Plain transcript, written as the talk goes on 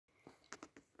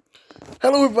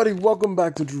Hello everybody, welcome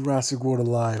back to Jurassic World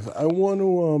Alive. I want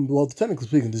to, well, technically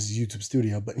speaking, this is YouTube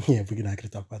Studio, but yeah, we're not going to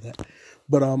talk about that.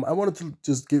 But I wanted to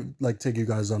just take you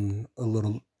guys on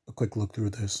a quick look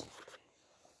through this.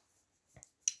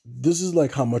 This is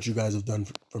like how much you guys have done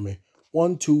for me.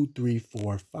 1, 2, 3,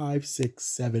 4, 5, 6,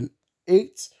 7,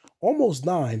 8, almost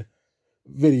 9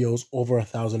 videos over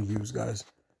 1,000 views, guys.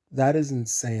 That is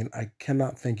insane. I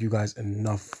cannot thank you guys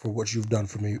enough for what you've done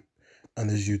for me on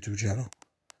this YouTube channel.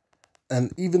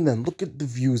 And even then, look at the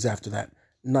views after that.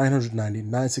 990,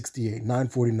 968,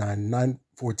 949,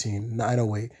 914,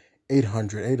 908,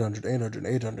 800, 800, 800,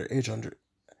 800, 800.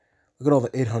 Look at all the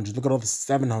 800s. Look at all the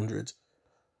 700s.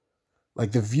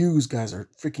 Like, the views, guys, are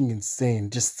freaking insane.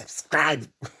 Just subscribe.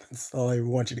 That's all I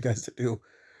want you guys to do.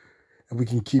 And we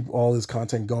can keep all this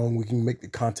content going. We can make the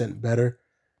content better.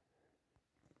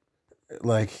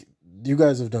 Like, you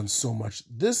guys have done so much.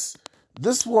 This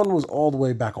one was all the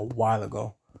way back a while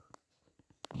ago.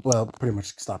 Well, pretty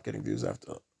much stopped getting views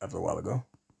after a while ago.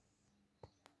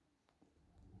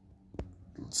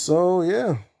 So,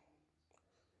 yeah.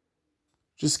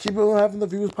 Just keep on having the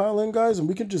views pile in, guys, and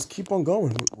we can just keep on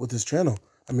going with this channel.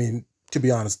 I mean, to be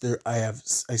honest, I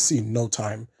see no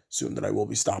time soon that I will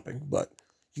be stopping, but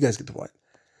you guys get the point.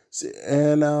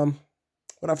 And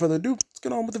without further ado, let's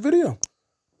get on with the video.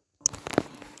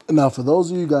 Now, for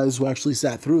those of you guys who actually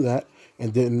sat through that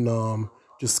and didn't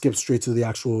just skip straight to the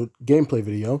actual gameplay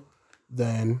video,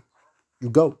 then you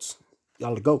goats.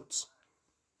 Y'all are goats.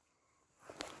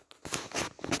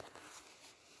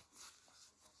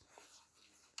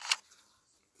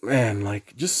 Man,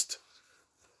 like, just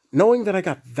knowing that I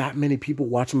got that many people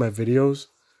watching my videos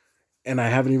and I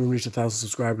haven't even reached 1,000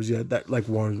 subscribers yet, that, like,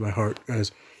 warms my heart,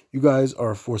 guys. You guys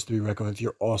are a force to be reckoned with.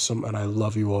 You're awesome, and I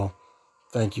love you all.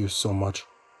 Thank you so much.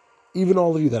 Even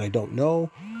all of you that I don't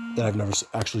know, that I've never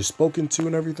actually spoken to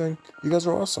and everything, you guys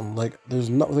are awesome. Like, there's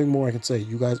nothing more I can say.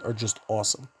 You guys are just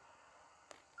awesome.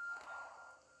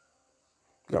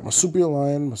 Got Marsupial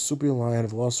Lion,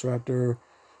 Velociraptor,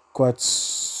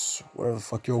 Quetz, whatever the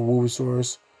fuck your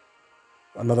Woosaurus,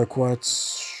 another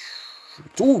Quetz.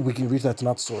 Ooh, we can reach that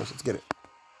Tenontosaurus. Let's get it.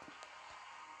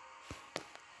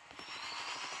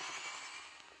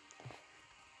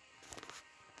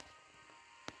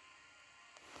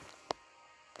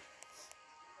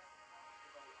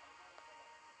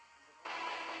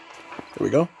 Here we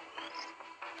go.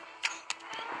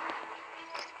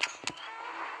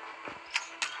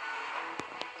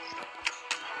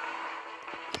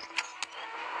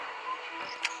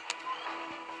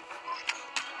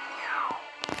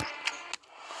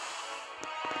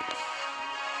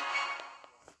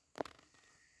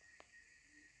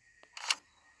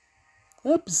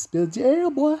 Up, spilled your air,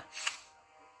 boy.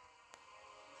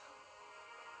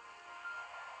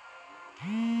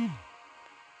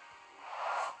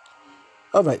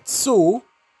 Alright, so,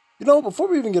 you know, before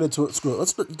we even get into it, screw it,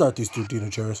 let's start these 2 Dino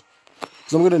chairs.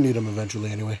 Because I'm going to need them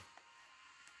eventually anyway.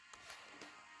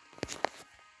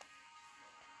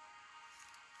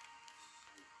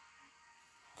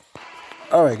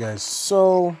 Alright, guys,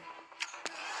 so,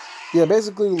 yeah,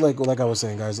 basically, like I was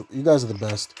saying, guys, you guys are the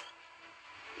best.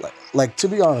 Like, to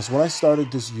be honest, when I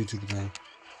started this YouTube thing,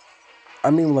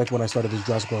 I mean, like, when I started this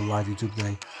Jurassic World Live YouTube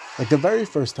thing, like, the very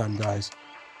first time, guys,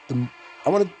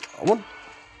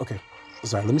 okay,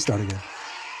 sorry, let me start again.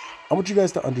 I want you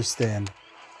guys to understand,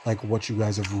 like, what you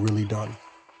guys have really done.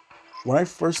 When I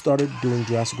first started doing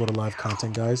Jurassic World Alive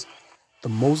content, guys, the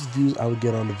most views I would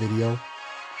get on the video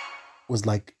was,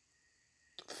 like,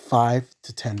 5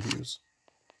 to 10 views.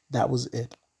 That was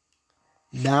it.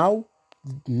 Now,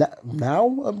 when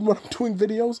I'm doing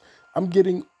videos, I'm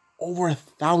getting over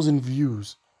 1,000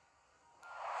 views.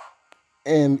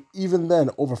 And even then,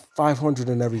 over 500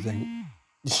 and everything.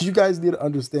 You guys need to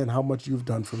understand how much you've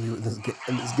done for me in this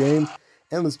game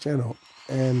and this channel.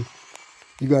 And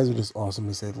you guys are just awesome,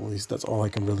 to say the least. That's all I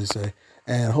can really say.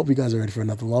 And I hope you guys are ready for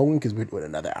another long one, because we're doing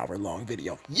another hour-long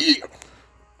video. Yeah!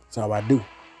 That's how I do.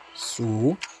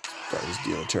 So, got this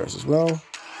Dino Terrace as well.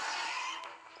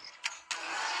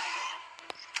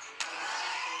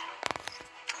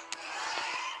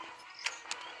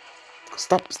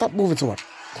 Stop moving so much.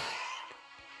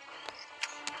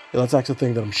 Yeah, that's actually the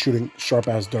thing that I'm shooting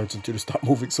sharp-ass darts into, to stop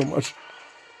moving so much.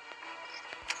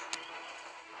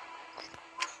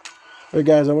 Hey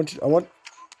guys, I want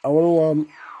to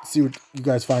see what you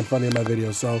guys find funny in my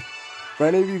videos. So, for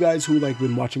any of you guys who like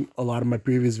been watching a lot of my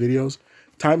previous videos,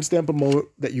 timestamp a moment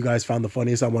that you guys found the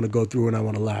funniest. I want to go through and I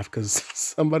want to laugh, because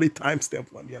somebody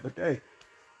timestamped one the other day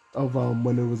of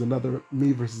when there was another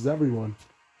me versus everyone,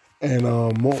 and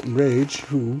Molten Rage,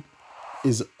 who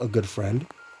is a good friend,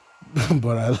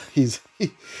 but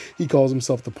he calls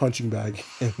himself the punching bag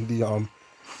in the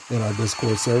in our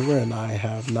Discord server, and I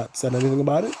have not said anything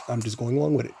about it. I'm just going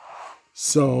along with it.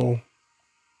 So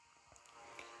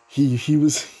he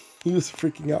was he was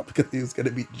freaking out because he was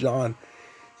gonna beat John.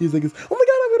 He's like, "Oh my god,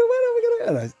 I'm gonna win! I'm gonna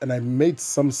win!" And I made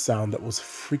some sound that was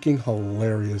freaking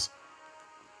hilarious.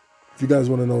 If you guys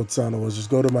want to know what sound it was, just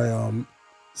go to my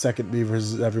second Me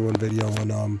versus Everyone video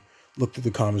and look through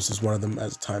the comments. There's one of them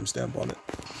as a timestamp on it.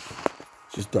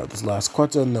 Just start this last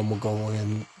quarter, and then we'll go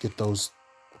and get those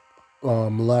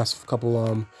last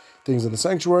couple things in the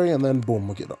sanctuary, and then boom,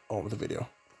 we'll get on with the video.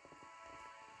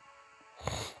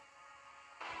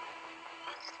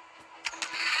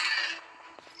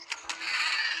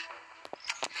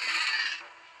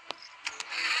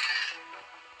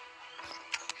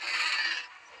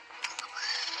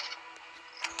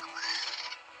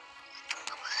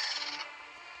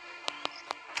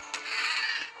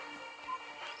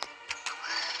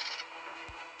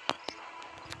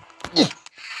 Yeah.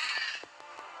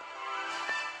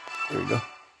 There we go.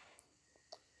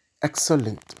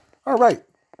 Excellent. All right,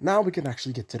 now we can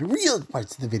actually get to the real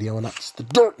parts of the video and not just the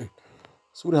dirtin'.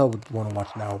 So who the hell would want to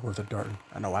watch an hour worth of dirtin'?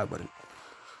 I know I wouldn't.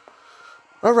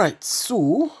 All right,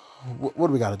 so what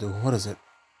do we got to do? What is it?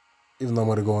 Even though I'm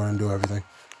going to go in and do everything.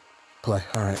 Play.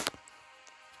 All right.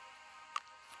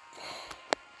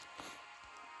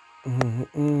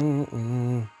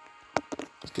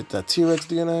 Let's get that T-Rex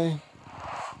DNA.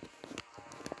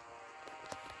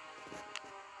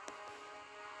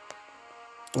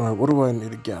 All right, what do I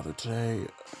need to gather today?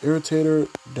 Irritator,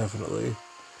 definitely.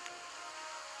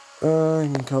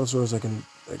 Calosaurus, I can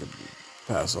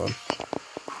pass on.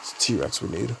 It's T-Rex we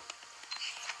need.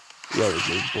 We always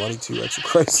need bloody T-Rex, for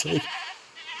Christ's sake.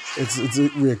 It's a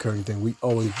reoccurring thing. We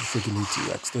always freaking need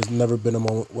T-Rex. There's never been a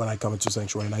moment when I come into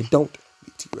Sanctuary and I don't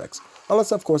need T-Rex.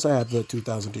 Unless, of course, I have the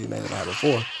 2000 DNA that I had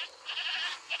before.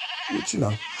 Which, you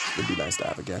know, would be nice to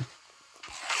have again.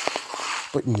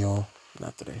 But, no,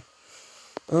 not today.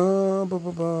 Ooh,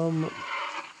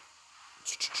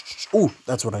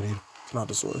 that's what I need. It's not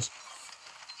Brontosaurus.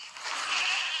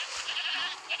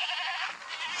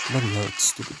 Bloody hell,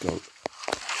 stupid goat.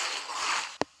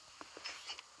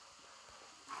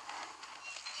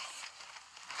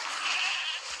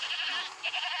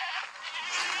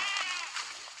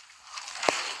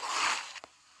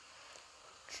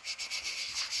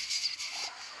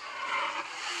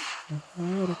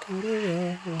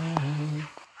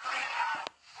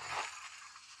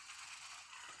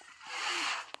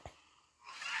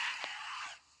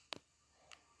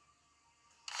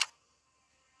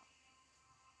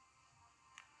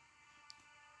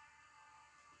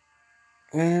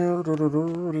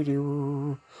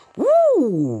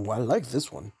 Woo! I like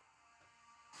this one.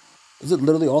 Is it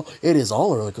literally all? It is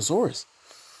all Erlikosaurus.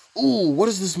 Ooh, what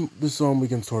is this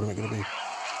weekend's tournament gonna be?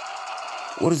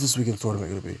 What is this weekend's tournament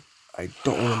gonna be? I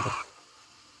don't remember.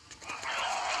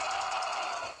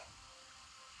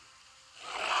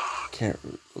 Can't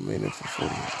remain in for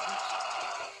 40 hours.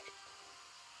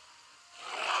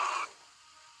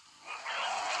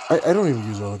 I don't even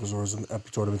use Erlikosaurus in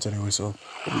epic tournaments anyway, so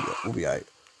we'll be alright.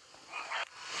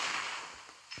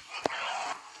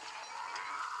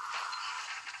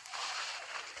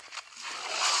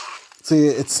 See,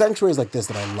 it's sanctuaries like this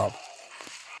that I love.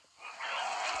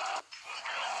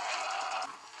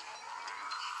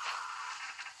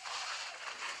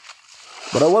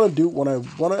 What I want to do, when I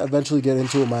want to eventually get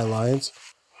into my alliance,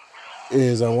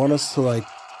 is I want us to, like,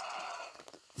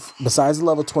 besides the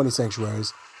level 20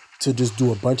 sanctuaries, to just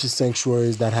do a bunch of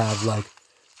sanctuaries that have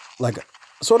like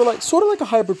sort of like a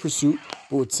hybrid pursuit,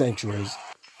 but with sanctuaries.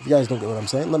 If you guys don't get what I'm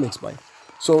saying, let me explain.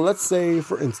 So let's say,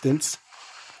 for instance,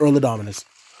 Erlodominus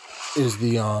is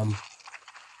the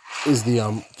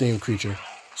themed creature.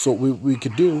 So what we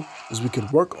could do is we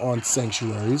could work on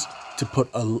sanctuaries to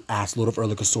put an assload of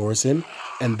Erlikosaurus in,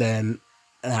 and then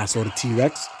an assload of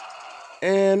T-Rex.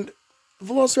 And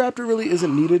Velociraptor really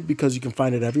isn't needed because you can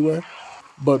find it everywhere,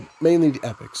 but mainly the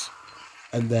epics.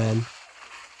 And then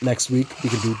next week we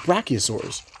can do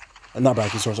Brachiosaurs. Not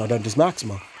Brachiosaurs, Ardentys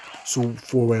Maxima. So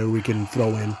for where we can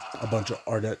throw in a bunch of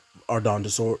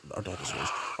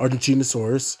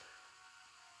Ardentinosaurus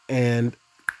and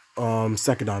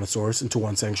Secodontosaurus into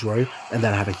one sanctuary, and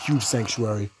then have a huge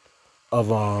sanctuary of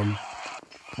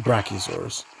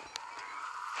Brachiosaurus.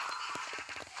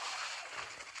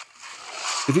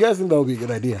 If you guys think that would be a good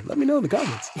idea, let me know in the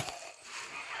comments.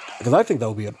 Because I think that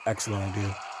would be an excellent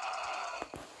idea.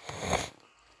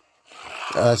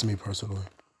 That's me personally.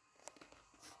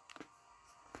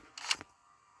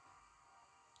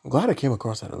 I'm glad I came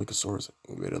across that Erlikosaurus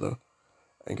incubator, though.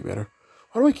 Incubator.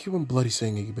 Why do I keep on bloody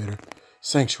saying incubator?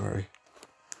 Sanctuary.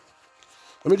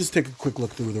 Let me just take a quick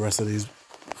look through the rest of these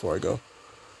before I go.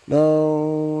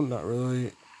 No, not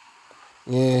really.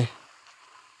 Yeah.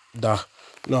 Duh.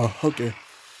 No, okay.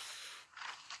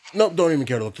 Nope, don't even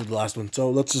care to look through the last one. So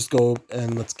let's just go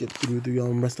and let's get through the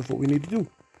rest of what we need to do.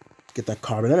 Get that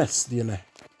carbon MS DNA.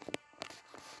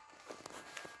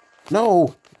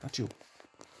 No, not you.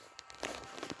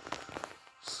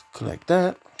 Let's collect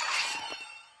that.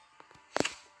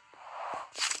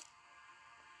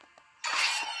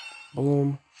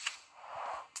 Boom.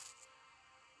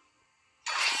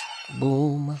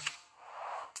 Boom.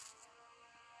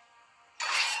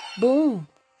 Boom.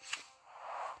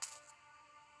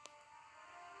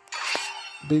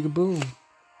 Big boom.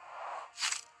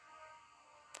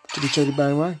 Chitty chitty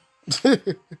bang bang.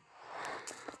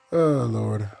 Oh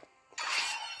Lord.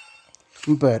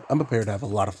 I'm prepared to have a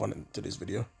lot of fun in today's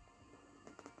video.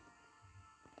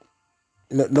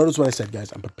 Notice what I said,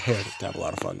 guys. I'm prepared to have a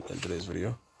lot of fun in today's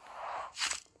video.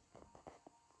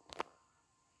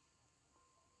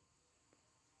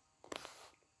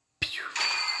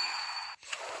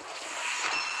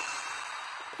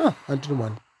 Huh,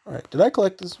 101. Alright, did I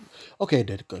collect this? Okay, I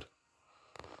did. Good.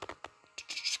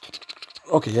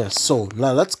 Okay, yes. So,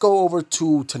 now let's go over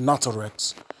to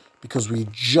Thanatorex. Because we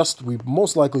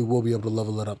most likely will be able to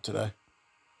level it up today.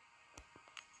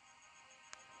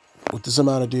 With this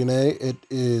amount of DNA, it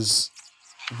is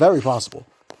very possible.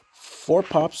 4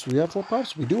 pops. We have 4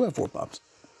 pops? We do have 4 pops.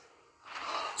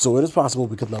 So it is possible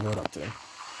we could level it up today.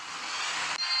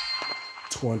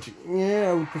 20. Yeah,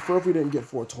 I would prefer if we didn't get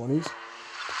 420s.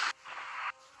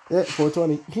 Yeah,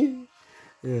 420.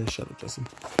 Yeah, shut up, Justin.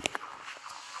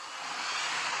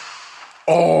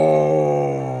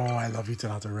 Oh, I love you,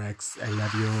 Thanatorex. I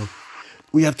love you.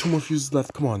 We have 2 more fuses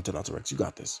left. Come on, Thanatorex. You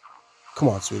got this. Come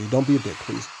on, sweetie. Don't be a dick,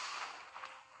 please.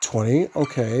 20.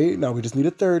 Okay, now we just need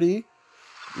a 30.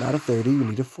 Not a 30. We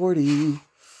need a 40.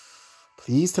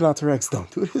 Please, Thanatorex,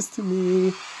 don't do this to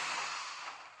me.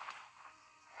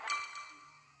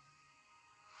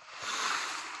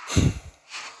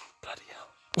 Bloody hell.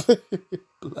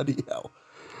 Bloody hell.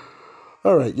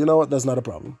 All right, you know what? That's not a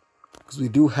problem. Because we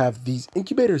do have these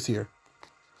incubators here,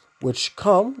 which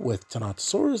come with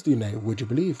Thanatosaurus DNA, would you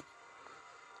believe?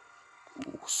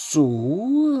 So,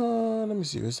 let me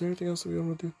see. Is there anything else that we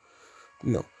want to do?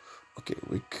 No. Okay,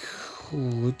 we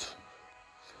could.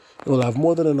 We'll have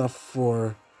more than enough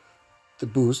for the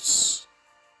boosts,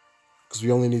 because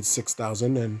we only need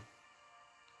 6,000, and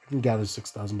we can gather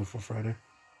 6,000 before Friday.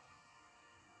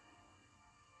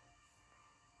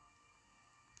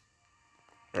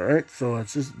 Alright, so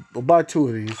let's just, we'll buy 2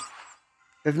 of these.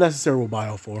 If necessary, we'll buy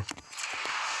all 4.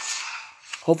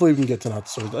 Hopefully we can get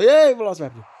Thanatosaurus. Yay,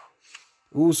 Velociraptor.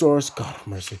 Oosaurus, God have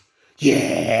mercy.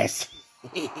 Yes!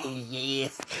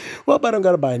 Yes! Well, I don't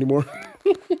gotta buy anymore.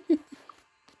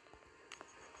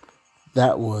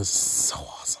 That was so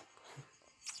awesome.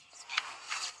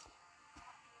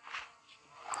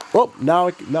 Well,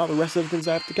 now the rest of the things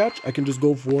I have to catch, I can just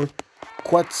go for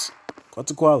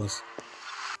Quetzalcoatlus.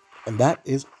 And that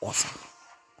is awesome.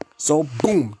 So,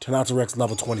 boom, Thanatorex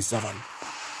level 27.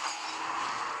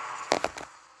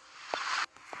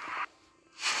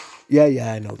 Yeah,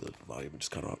 I know the volume just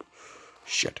cut off.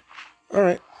 Shit.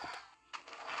 Alright.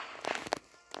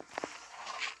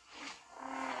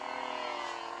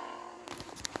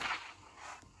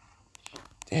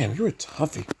 Damn, you're a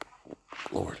toughie.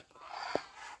 Lord.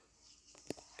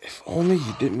 If only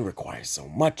you didn't require so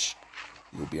much,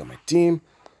 you would be on my team.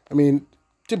 I mean,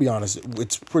 to be honest,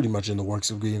 it's pretty much in the works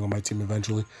of being on my team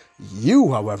eventually.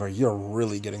 You, however, you're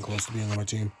really getting close to being on my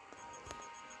team.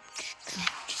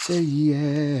 Just say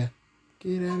yeah.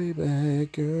 Get at me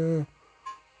back, girl.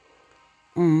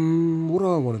 What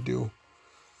do I want to do?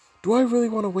 Do I really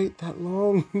want to wait that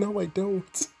long? No, I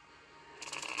don't.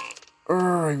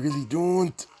 I really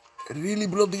don't. I really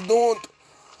bloody don't.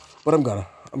 But I'm gonna.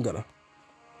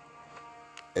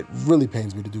 It really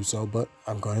pains me to do so, but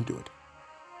I'm gonna do it.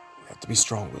 We have to be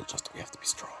strong, Will Justin. We have to be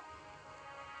strong.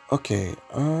 Okay,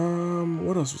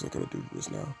 what else was I gonna do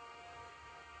just now?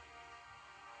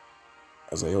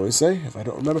 As I always say, if I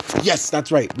don't remember. Yes,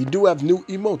 that's right. We do have new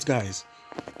emotes, guys.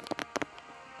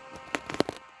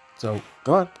 So,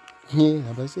 come on. Yeah,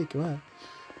 how about I say, come on.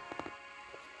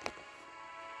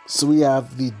 So we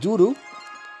have the doodoo.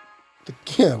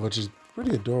 Yeah, which is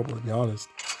pretty adorable, to be honest.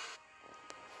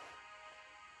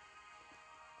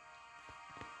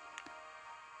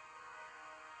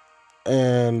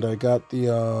 And I got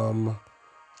the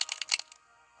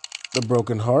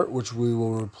broken heart, which we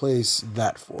will replace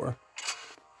that for.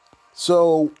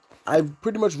 So I've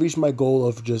pretty much reached my goal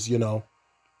of just,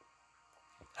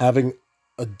 having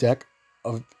a deck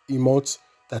of emotes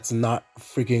that's not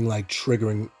freaking like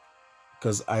triggering,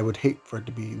 because I would hate for it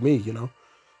to be me, you know?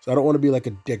 So I don't want to be like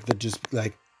a dick that just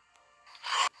like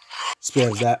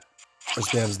spams that or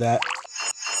spams that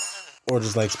or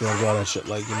just like spams all that shit.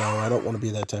 Like, you know, I don't want to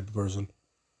be that type of person.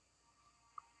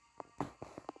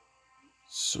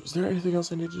 So is there anything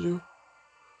else I need to do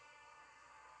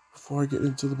before I get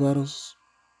into the battles?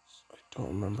 I don't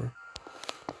remember.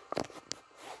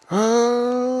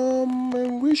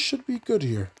 And we should be good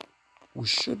here. We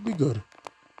should be good.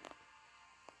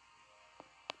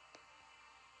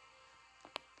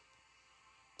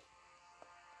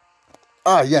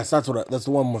 Ah, yes, that's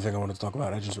the one more thing I wanted to talk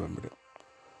about. I just remembered it.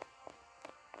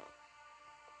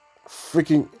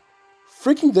 Freaking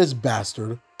this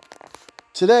bastard.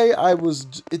 Today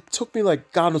it took me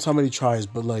like God knows how many tries,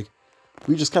 but like,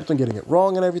 we just kept on getting it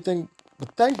wrong and everything.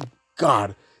 But thank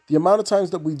God, the amount of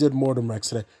times that we did Mortem X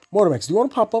today. Mortem X, do you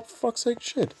want to pop up for fuck's sake?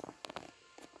 Shit.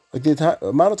 Like the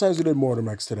amount of times we did Mortem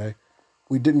X today,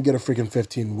 we didn't get a freaking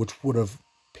 15, which would have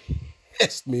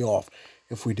pissed me off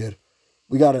if we did.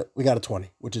 We got a 20,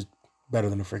 which is better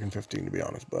than a freaking 15 to be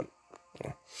honest. But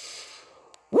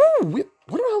woo, when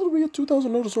the hell did we get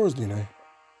 2,000 Notosaurus DNA?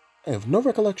 I have no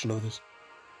recollection of this.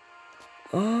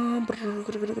 What the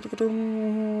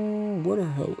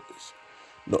hell is?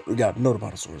 No, we got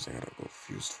Notobotosaurus. I gotta go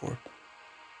fused for.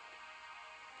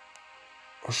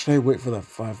 Or should I wait for that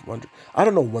 500? I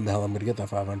don't know when the hell I'm gonna get that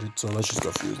 500. So let's just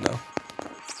go fused now.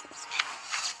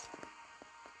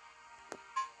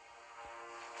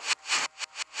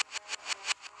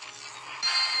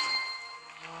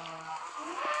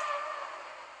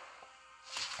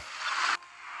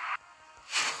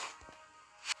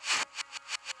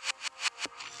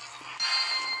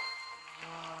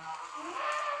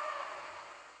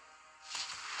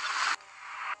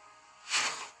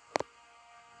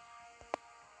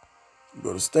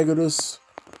 Go to Stegodus.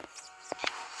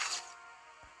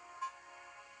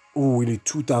 Ooh, we need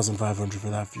 2,500 for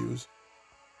that fuse.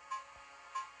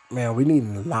 Man, we need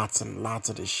lots and lots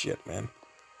of this shit, man.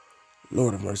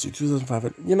 Lord of mercy,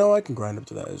 2,500. You know, I can grind up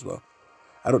to that as well.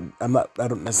 I don't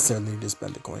necessarily need to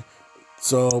spend the coin.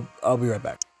 So I'll be right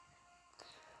back.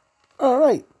 All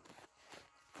right.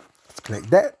 Let's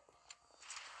connect that.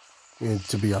 And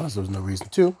to be honest, there was no reason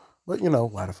to, but you know,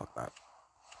 why the fuck not?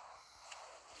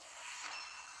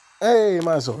 Hey,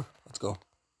 Mysore. Let's go.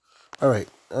 All right.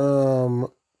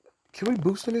 Can we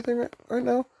boost anything right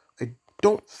now? I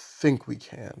don't think we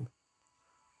can.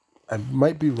 I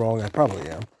might be wrong. I probably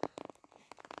am.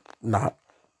 Not.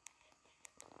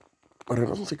 But I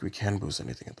don't think we can boost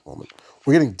anything at the moment.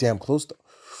 We're getting damn close though.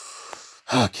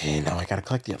 Okay, now I gotta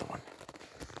collect the other one.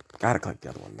 Gotta collect the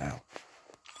other one now.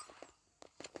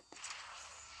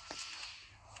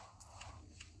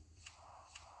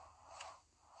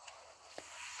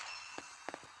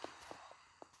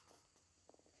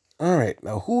 Alright,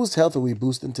 now whose health are we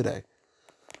boosting today?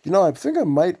 You know, I think I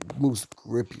might boost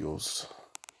Gripules.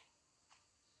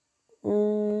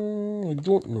 I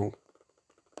don't know.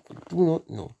 I do not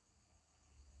know.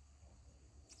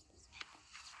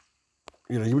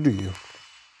 You know, you do you.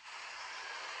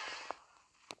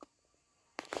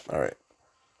 Alright.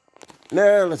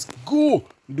 Now let's go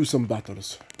do some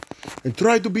battles. And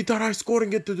try to beat our high score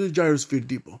and get to the Gyrosphere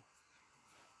Depot.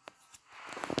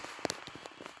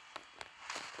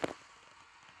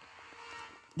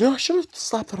 You know, I should have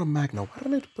slapped it on Magna. Why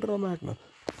didn't I put it on Magna?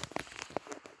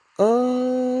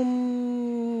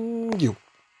 You.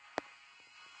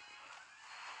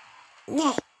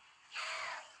 No.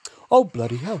 Oh,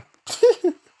 bloody hell.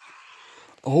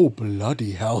 Oh,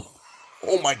 bloody hell.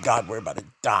 Oh my God, we're about to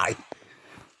die.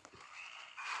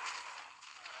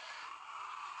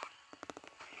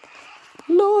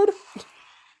 Lord.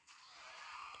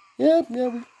 Yeah,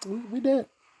 we dead.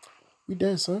 We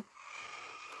dead, son.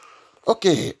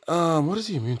 Okay, what is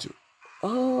he immune to?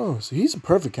 Oh, so he's a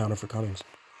perfect counter for Cunnings.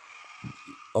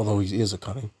 Although he is a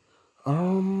Cunning. I'm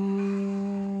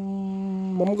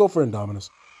gonna go for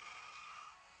Indominus.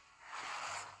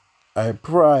 I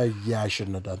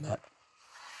shouldn't have done that.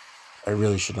 I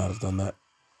really should not have done that.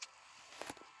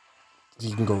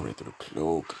 You can go right through the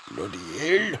cloak. Bloody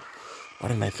hell. Why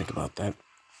didn't I think about that?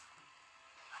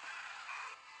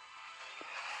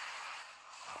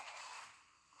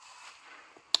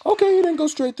 Okay, you didn't go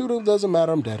straight through them. Doesn't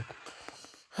matter. I'm dead.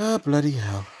 Ah, bloody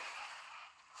hell.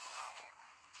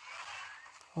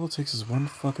 All it takes is one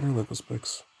fucking Olympus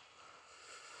Pix.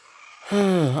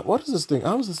 What is this thing?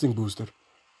 How is this thing boosted?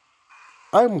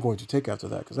 I'm going to take after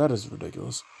that because that is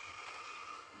ridiculous.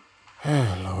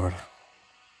 Oh, Lord.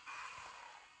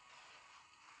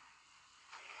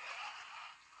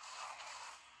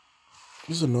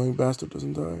 This annoying bastard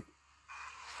doesn't die.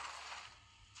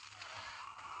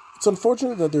 It's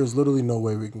unfortunate that there's literally no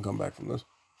way we can come back from this.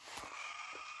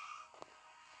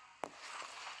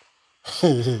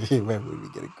 Where would we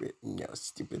get a crit? No,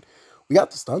 stupid. We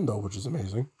got the stun though, which is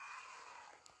amazing.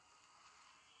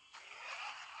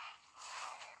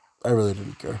 I really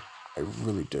didn't care. I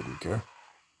really didn't care.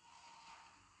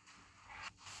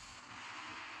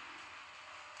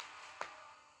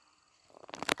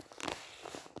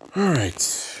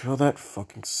 Alright. Well, that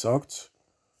fucking sucked.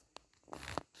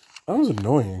 That was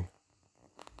annoying.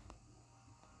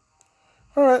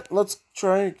 Alright, let's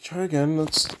try again.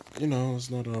 Let's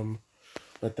not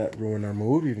let that ruin our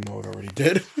mood, even though it already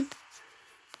did.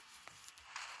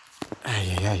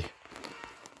 Ay ay ay.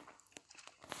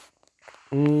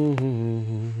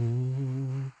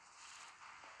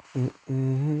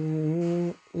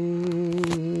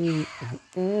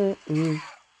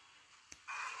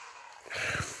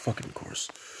 Fucking course.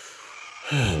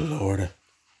 Lord.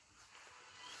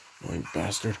 Annoying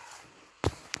bastard.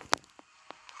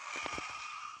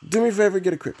 Do me a favor,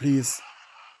 get a crit, please.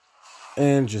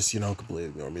 And just, completely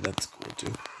ignore me. That's cool,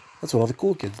 too. That's what all the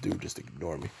cool kids do, just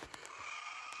ignore me.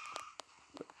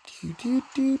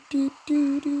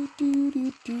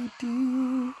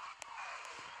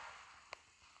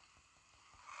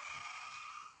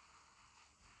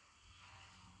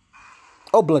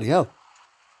 Oh, bloody hell.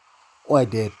 Oh, I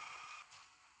did.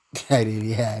 I did,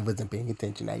 yeah, I wasn't paying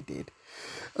attention. I did.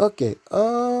 Okay,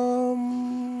 oh,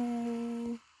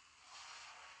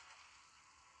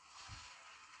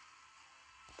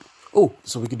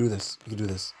 so we can do this. We can do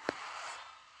this.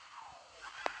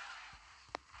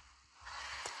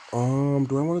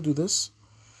 Do I want to do this?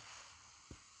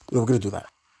 No, we're gonna do that.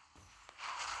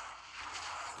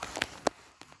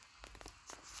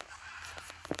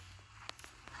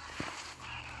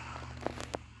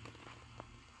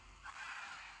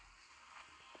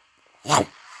 Wow.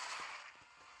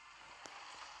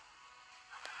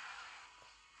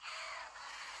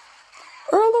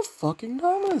 Earl of fucking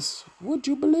Thomas. Would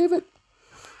you believe it?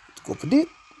 Let's go for it.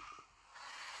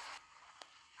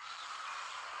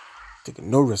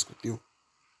 Taking no risk with you.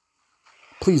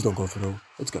 Please don't go through.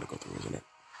 It's gotta go through, isn't it?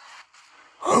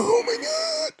 Oh my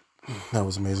god! That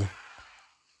was amazing.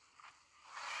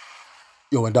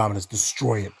 Yo, Indominus,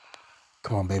 destroy it.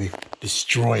 Come on, baby.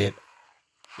 Destroy it.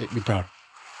 Make me proud.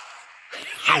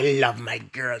 I love my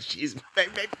girl. She's my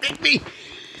baby.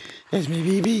 That's my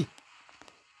baby.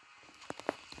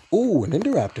 Ooh, an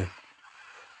Indoraptor.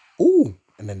 Ooh,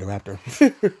 an Indoraptor.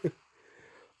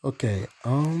 Okay,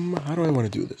 how do I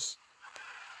want to do this?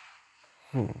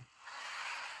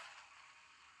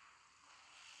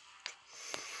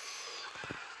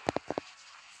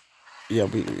 Yeah,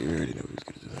 we already know he was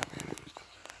going to do that.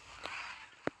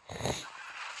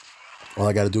 All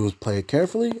I got to do is play it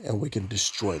carefully, and we can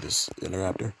destroy this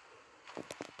Indoraptor.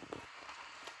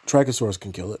 Trichosaurus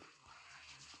can kill it.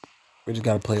 We just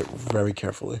got to play it very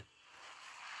carefully.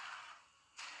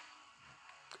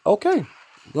 Okay,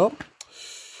 well,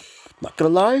 not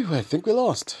gonna lie, I think we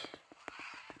lost.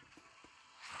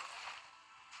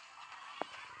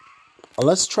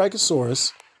 Unless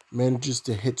Trichosaurus manages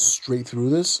to hit straight through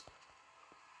this,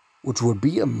 which would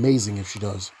be amazing if she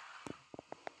does.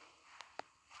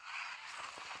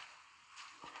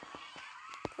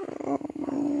 Oh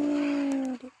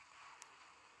my god.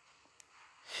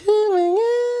 Healing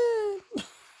it!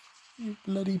 You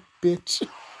bloody bitch.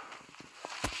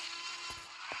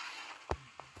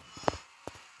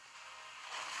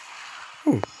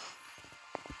 Oh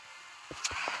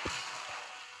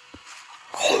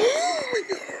my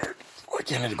god. Why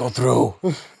can't it go through?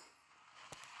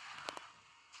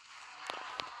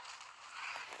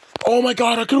 Oh my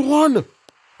god, I could have won!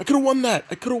 I could have won that.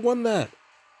 I could have won that.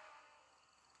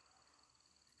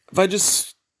 If I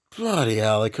just... Bloody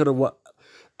hell, I could have won.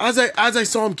 As I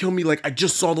saw him kill me, like, I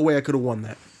just saw the way I could have won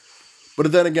that.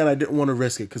 But then again, I didn't want to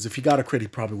risk it, because if he got a crit, he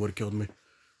probably would have killed me.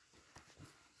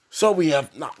 So we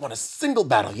have not won a single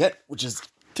battle yet, which is,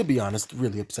 to be honest,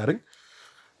 really upsetting.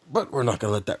 But we're not going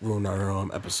to let that ruin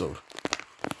our episode.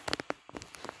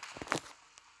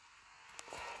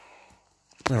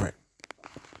 Alright.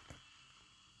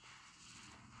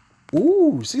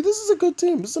 Ooh, see, this is a good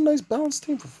team. This is a nice balanced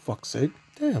team, for fuck's sake.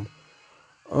 Damn.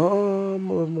 I'm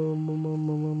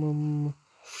going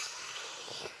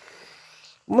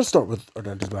to start with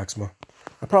Ardentes Maxima.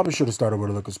 I probably should have started with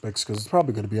Olympus Spix, because it's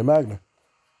probably going to be a Magna.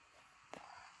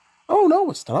 Oh, no,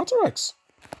 it's Tanato Rex.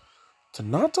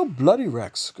 Tanato Bloody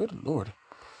Rex. Good lord.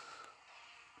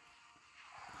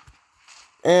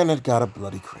 And it got a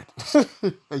bloody crit.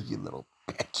 You little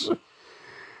bitch.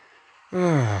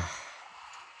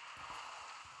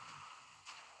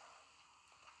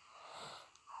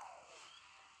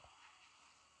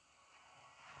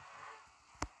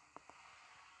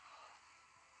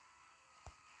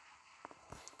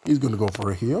 He's going to go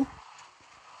for a heal.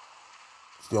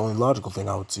 It's the only logical thing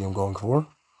I would see him going for.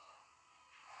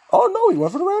 Oh, no, he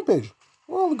went for the rampage.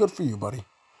 Well, good for you, buddy.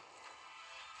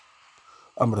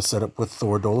 I'm going to set up with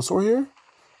Thor Dolosaur here.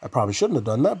 I probably shouldn't have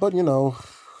done that, but, you know,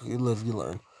 you live, you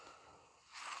learn.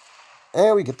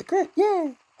 And we get the crit.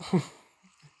 Yay!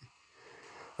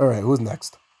 All right, who's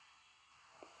next?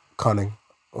 Cunning,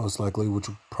 most likely, which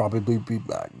would probably be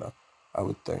Magna, I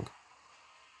would think.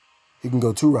 He can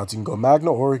go two routes. He can go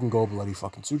Magna, or he can go bloody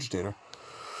fucking Sugitator.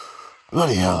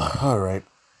 Bloody hell. All right.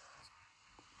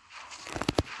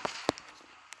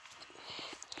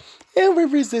 And we're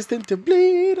resistant to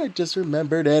bleed. I just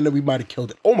remembered, and we might have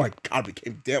killed it. Oh my god, we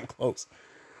came damn close.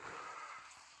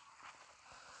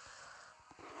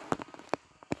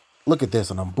 Look at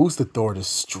this, and I'm boosted Thor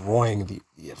destroying the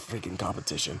freaking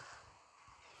competition.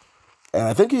 And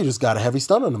I think he just got a heavy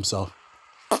stun on himself.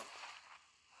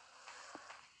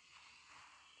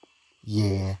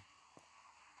 Yeah.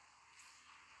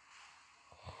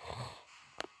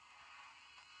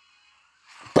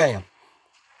 Bam.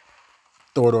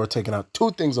 Thor taking out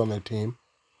two things on their team.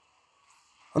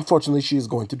 Unfortunately, she is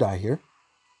going to die here.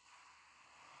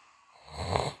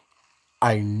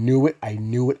 I knew it. I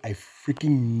knew it. I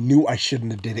freaking knew I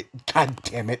shouldn't have did it. God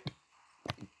damn it.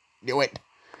 I knew it.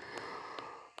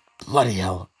 Bloody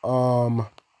hell.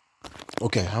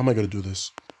 Okay, how am I going to do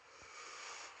this?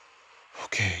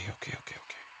 Okay.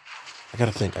 I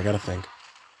gotta think.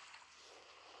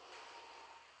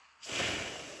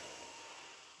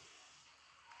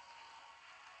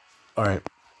 All right,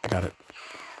 I got it.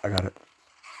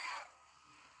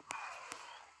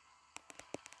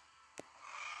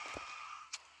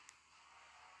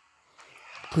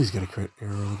 Please get a crit,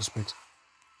 Arrow Lucas Mix.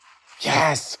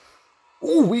 Yes!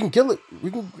 Ooh, we can kill it.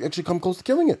 We can actually come close to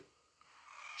killing it.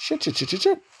 Shit.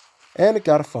 And it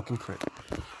got a fucking crit.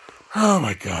 Oh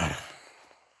my god.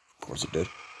 Of course it did.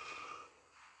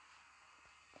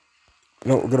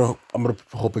 You know, I'm gonna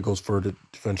hope it goes for the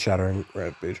defense shattering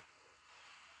rampage.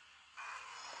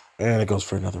 And it goes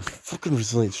for another fucking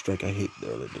resilient strike. I hate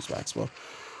this Maximo.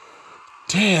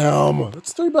 Damn!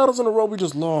 That's 3 battles in a row we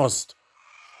just lost.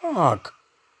 Fuck.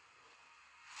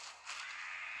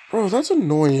 Bro, that's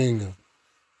annoying.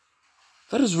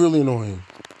 That is really annoying.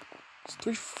 It's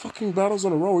 3 fucking battles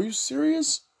in a row. Are you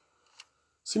serious?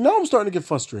 See, now I'm starting to get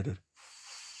frustrated.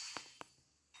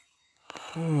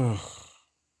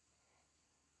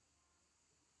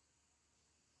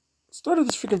 Started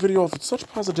this freaking video off with such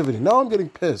positivity. Now I'm getting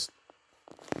pissed.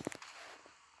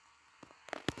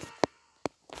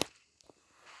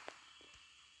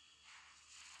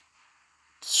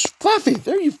 Flaffy,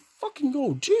 there you fucking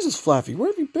go. Jesus, Flaffy, where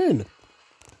have you been?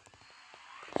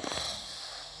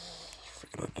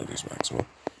 Freaking identities maximum.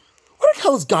 Where the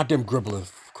hell is goddamn Gribbleth,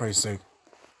 for Christ's sake?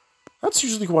 That's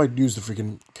usually who I use to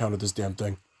freaking counter this damn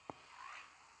thing.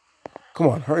 Come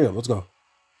on, hurry up, let's go.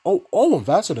 Oh, all of them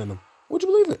faster than him. Would you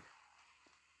believe it?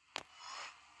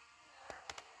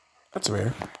 That's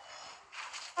rare.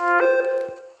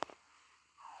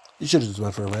 You should have just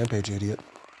went for a rampage, idiot.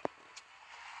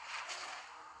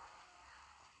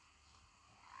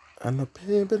 And the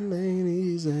pimpin' ain't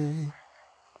easy.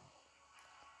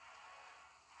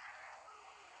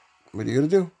 What are you gonna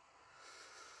do?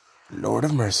 Lord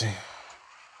of mercy.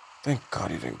 Thank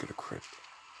God he didn't get a crit.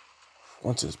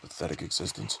 Once in his pathetic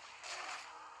existence.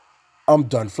 I'm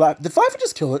done. Did Flaffy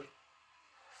just kill it?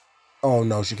 Oh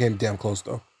no, she came damn close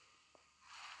though.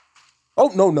 Oh,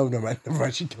 no, never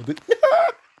mind, she killed it.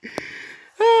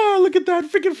 Ah, look at that,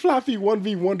 freaking Flaffy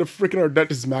 1v1 to freaking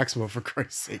Ardentes Maxima, for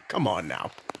Christ's sake. Come on now.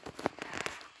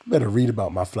 Better read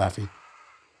about my Flaffy.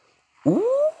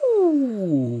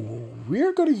 Ooh,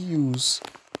 we're gonna use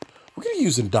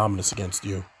Indominus against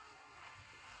you.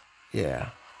 Yeah.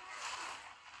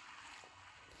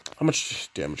 How much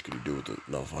damage can you do with the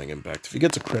nullifying impact? If he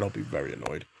gets a crit, I'll be very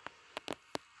annoyed.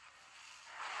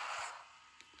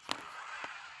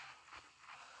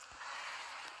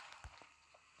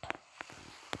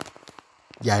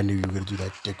 Yeah, I knew you were going to do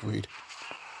that, dickweed.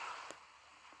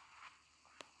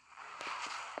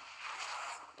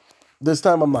 This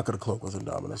time, I'm not going to cloak with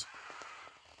Indominus.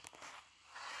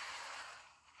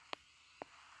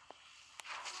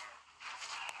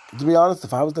 To be honest,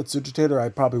 if I was that Sugitator, I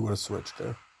probably would have switched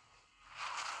there.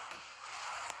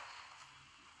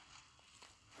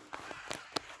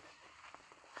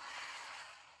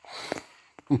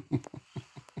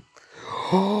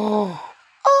 Oh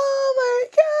my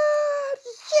god!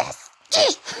 Yes!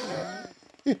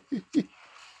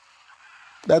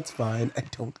 That's fine. I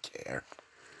don't care.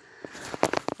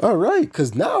 Alright,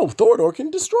 because now Thordor can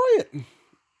destroy it.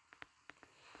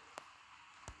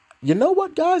 You know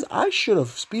what, guys? I should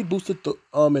have speed boosted the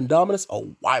Indominus a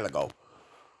while ago.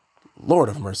 Lord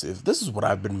of mercy, if this is what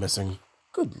I've been missing.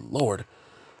 Good Lord.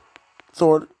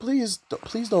 Thor, please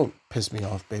don't piss me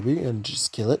off, baby, and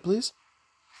just kill it, please.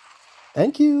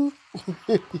 Thank you.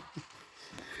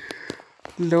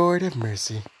 Lord of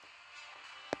mercy.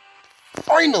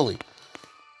 Finally!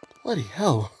 Bloody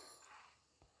hell.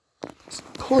 It's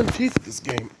pulling teeth at this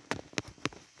game.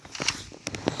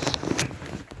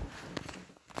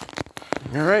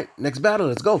 Alright, next battle,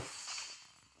 let's go.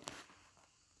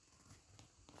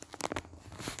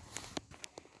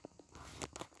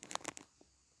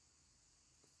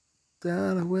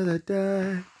 Down where I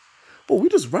die. Oh, we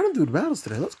just running through the battles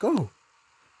today. Let's go.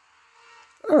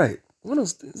 Alright, what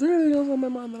else? Is there anything else on my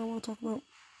mind that I want to talk about?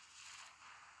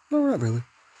 No, not really.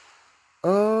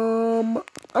 I'm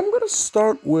gonna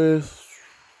start with...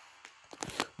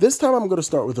 This time I'm gonna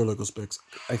start with Olympus picks.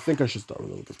 I think I should start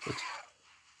with Olympus picks.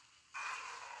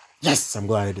 Yes, I'm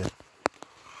glad I did.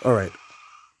 Alright.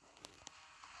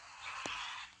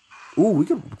 Ooh, we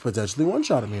could potentially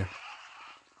one-shot him here.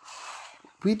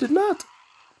 We did not.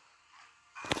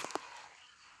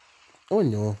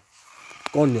 Coño.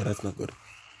 Coño, that's not good.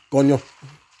 Coño.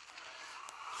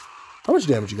 How much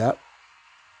damage you got?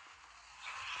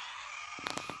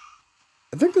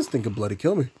 I think this thing could bloody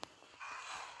kill me.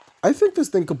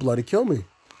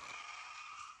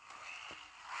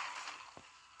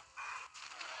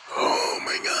 Oh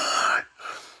my god.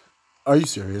 Are you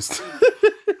serious?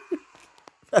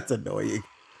 That's annoying.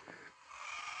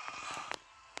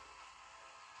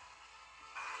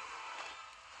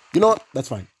 You know what? That's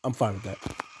fine. I'm fine with that.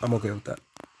 I'm okay with that.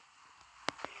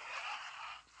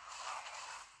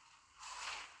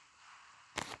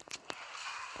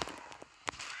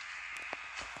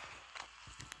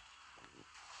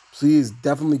 So he's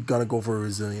definitely gonna go for a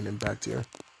resilient impact here.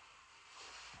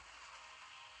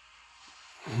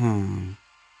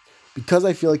 Because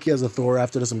I feel like he has a Thor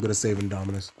after this, I'm gonna save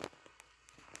Indominus.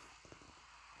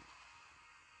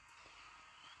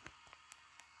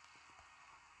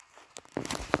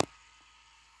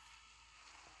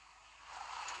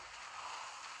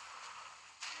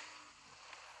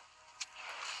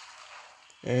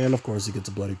 And of course he gets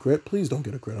a bloody crit. Please don't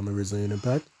get a crit on the resilient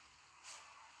impact.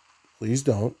 Please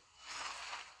don't.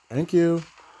 Thank you.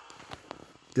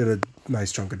 Did a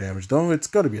nice chunk of damage though. It's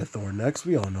gotta be a Thor next.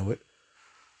 We all know it.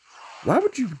 Why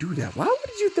would you do that? Why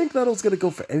would you think that I was gonna go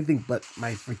for anything but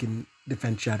my freaking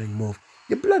defense shouting move?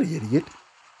 You bloody idiot.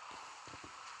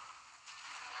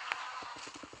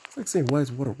 It's like saying, why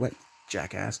is water wet,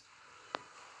 jackass?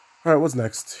 Alright, what's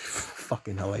next?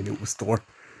 Fucking hell, I knew it was Thor.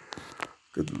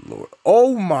 Good lord.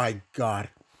 Oh my god.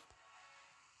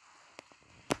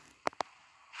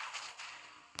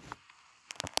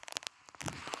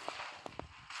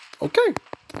 Okay.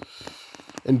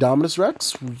 Indominus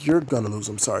Rex, you're gonna lose.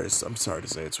 I'm sorry to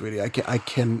say it, sweetie.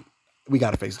 We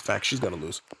gotta face the fact she's gonna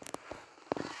lose.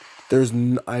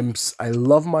 I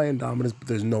love my Indominus, but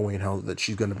there's no way in hell that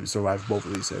she's gonna survive both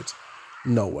of these hits.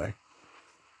 No way.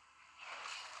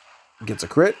 Gets a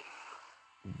crit.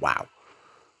 Wow.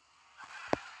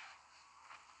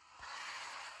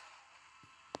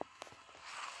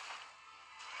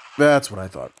 That's what I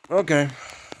thought. Okay.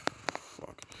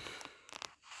 Fuck.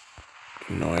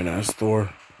 Annoying ass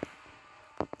Thor.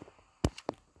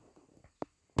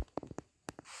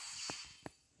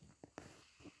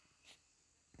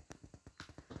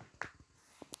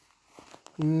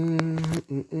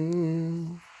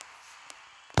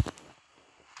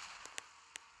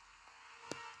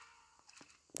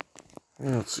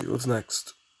 Let's see, what's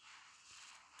next?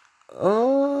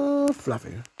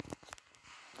 Fluffy.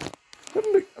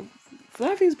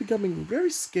 Fluffy is becoming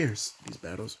very scarce, these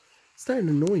battles. It's starting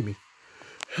to annoy me.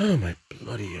 Oh my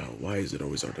bloody hell, why is it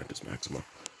always Ardentist Maxima?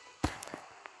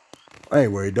 I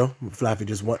ain't worried though. Fluffy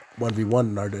just 1v1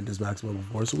 in Ardentist Maxima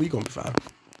before, so we gonna be fine.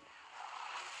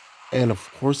 And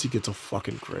of course he gets a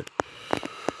fucking crit.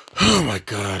 Oh my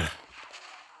god.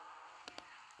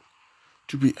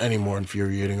 Could be any more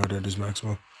infuriating Ardentist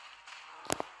Maxima.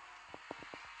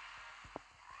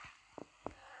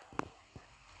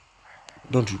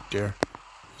 Don't you dare.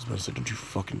 I was about to say, don't you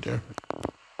fucking dare.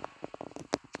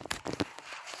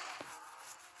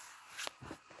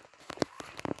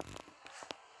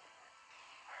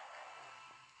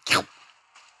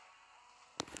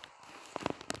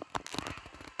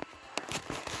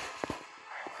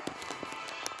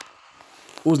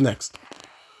 Who's next?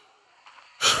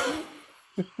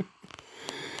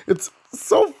 It's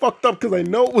so fucked up because I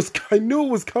knew it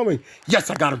was coming. Yes,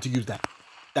 I got him to use that.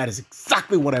 That is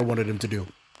exactly what I wanted him to do.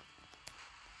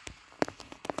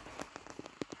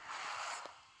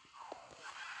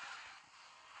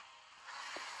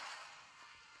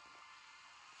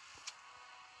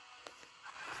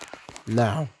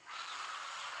 Now.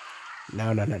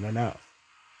 Now.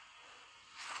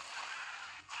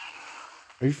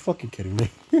 Are you fucking kidding me?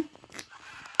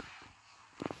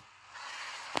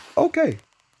 Okay.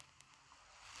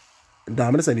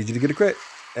 Dominus, I need you to get a crit.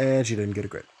 And she didn't get a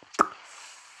crit.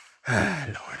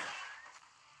 Lord.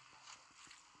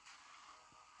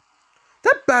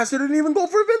 That bastard didn't even go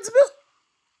for invincibility.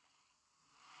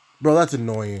 Bro, that's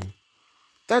annoying.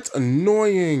 That's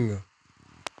annoying.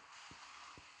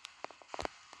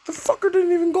 The fucker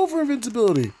didn't even go for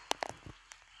invincibility.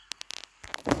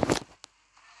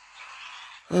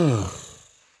 Ugh.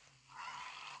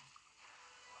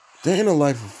 There ain't a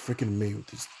life of freaking me with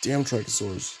these damn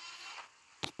Trichosaurs.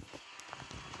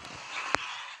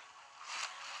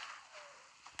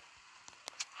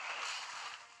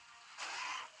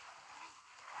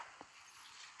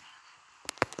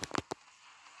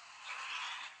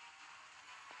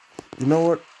 You know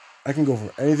what? I can go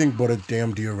for anything but a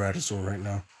damn Dioratosaur right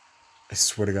now. I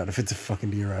swear to God, if it's a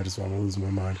fucking Dioratosaur, I'm gonna lose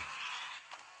my mind.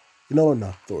 You know what?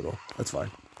 No, Thorador. That's fine.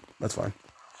 That's fine.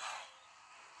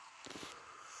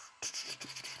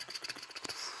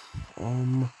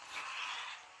 I'm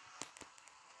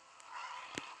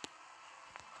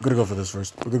gonna go for this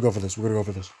first. We're gonna go for this. We're gonna go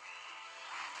for this.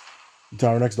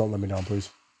 Tower next, don't let me down, please.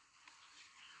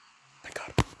 Thank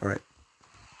God. Alright.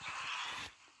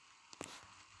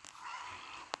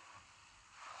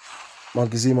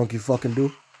 Monkey see, monkey fucking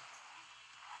do.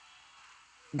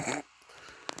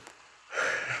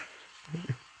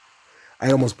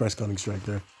 I almost pressed Cunning Strike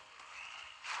there.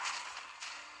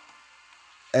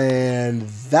 And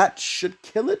that should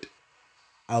kill it.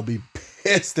 I'll be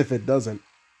pissed if it doesn't.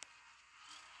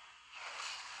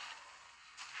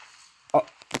 Oh.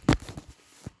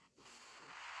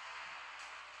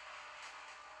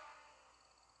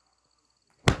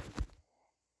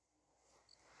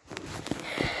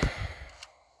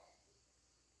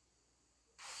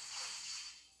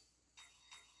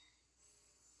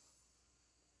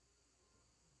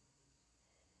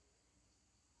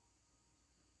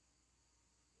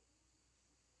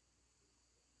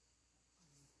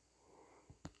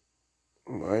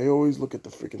 I always look at the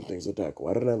freaking things attack.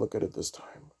 Why didn't I look at it this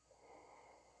time?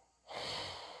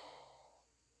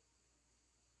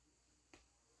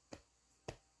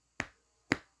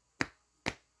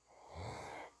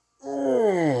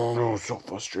 Oh, so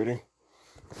frustrating.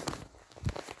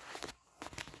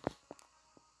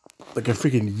 Like I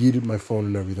freaking yeeted my phone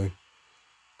and everything.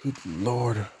 Good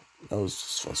Lord. That was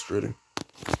just frustrating.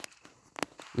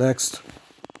 Next.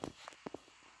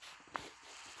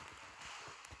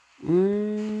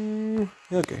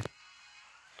 Okay.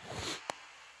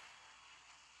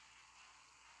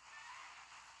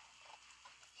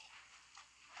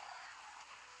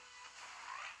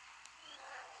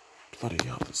 Bloody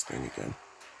hell, this thing again.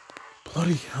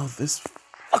 Bloody hell, this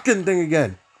fucking thing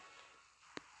again.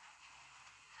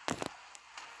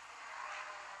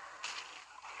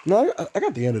 No, I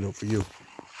got the antidote for you.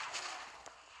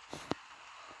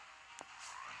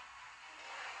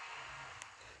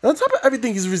 And on top of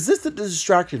everything, he's resisted the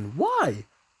distraction. Why?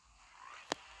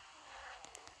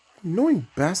 Annoying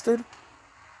bastard.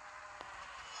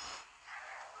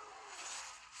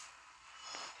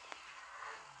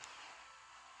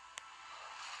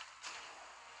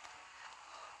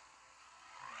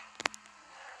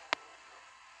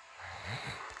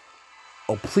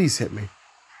 Oh, please hit me. You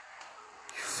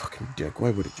fucking dick. Why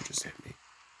wouldn't you just hit me?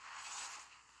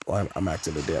 Well, I'm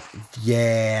acting a dip.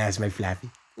 Yes, my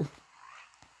flappy.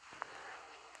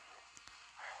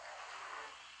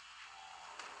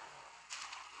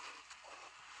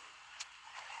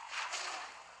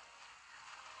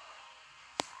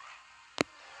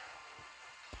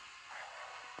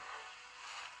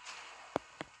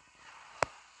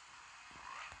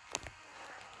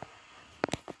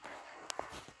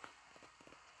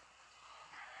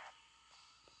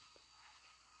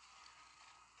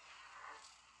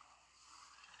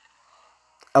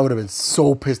 I would have been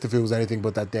so pissed if it was anything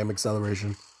but that damn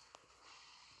acceleration.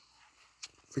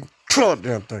 Freaking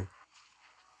damn thing.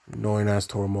 Annoying ass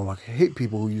Tormalock. I hate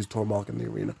people who use Tormalock in the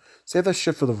arena. Save that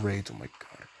shit for the raids. Oh my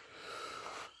God.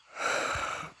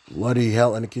 Bloody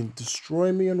hell, and it can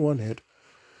destroy me in one hit.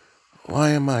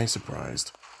 Why am I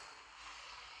surprised?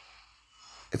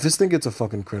 If this thing gets a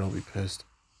fucking crit, I'll be pissed.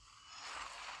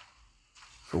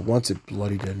 For once, it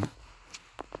bloody didn't.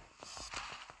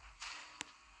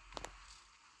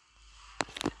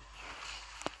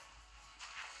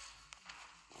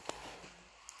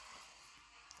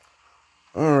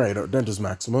 Alright, Ardentus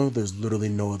Maximo. There's literally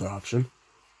no other option.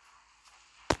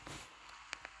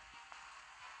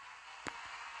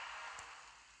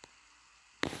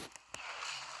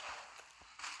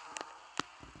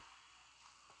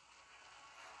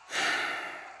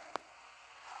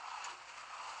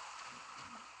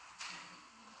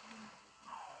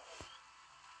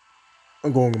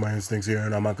 I'm going with my instincts here,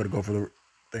 and I'm not going to go for the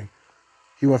thing.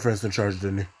 He went for instant charge,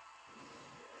 didn't he?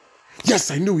 Yes,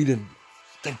 I knew he didn't.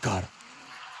 Thank God.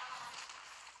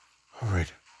 All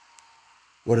right.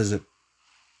 What is it?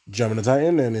 Jumping the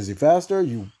Titan, and is he faster?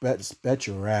 You bet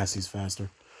your ass he's faster.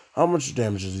 How much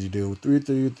damage does he do?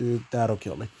 3. That'll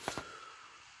kill me.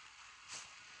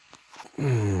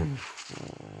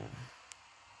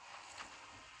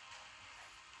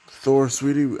 Thor,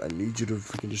 sweetie, I need you to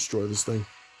freaking destroy this thing.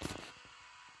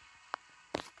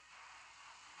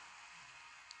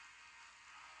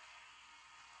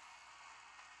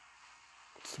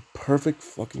 It's the perfect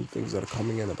fucking things that are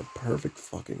coming in at the perfect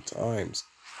fucking times.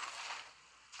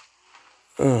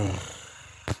 Ugh.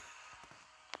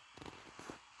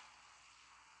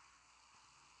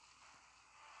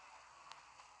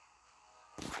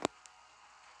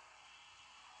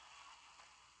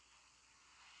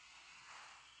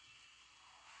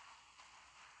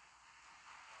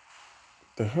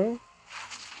 The hell?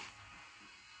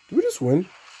 Did we just win?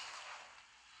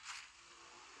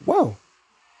 Wow.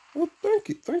 Well,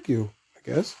 thank you, I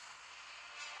guess.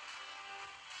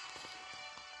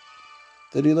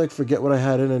 Did he, like, forget what I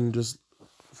had in and just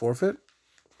forfeit?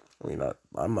 I mean,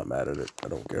 I'm not mad at it. I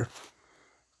don't care.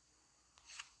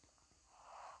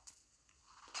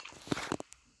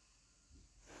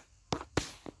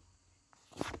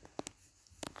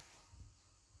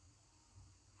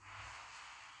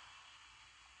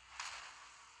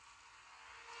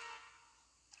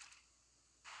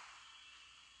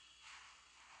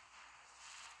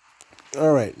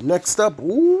 All right, next up,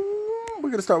 we're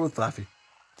going to start with Fluffy.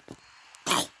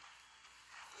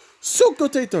 Silk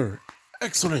Rotator.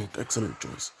 Excellent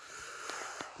choice.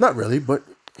 Not really, but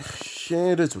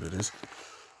yeah, it is what it is.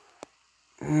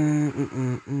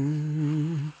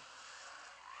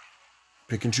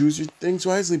 Pick and choose your things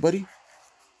wisely, buddy.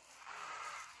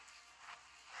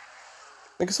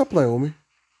 Nigga, stop playing with me.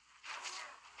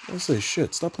 I say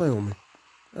shit, stop playing with me.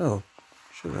 Oh,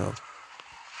 shit out.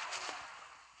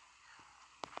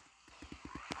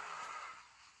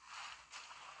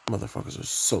 Motherfuckers are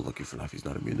so lucky for life he's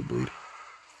not immune to bleed.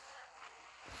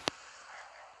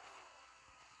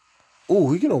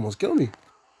 Oh, he can almost kill me.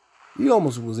 He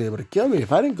almost was able to kill me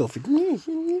if I didn't go for...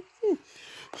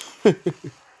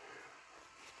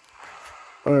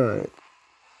 Alright.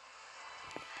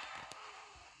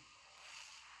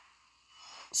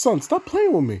 Son, stop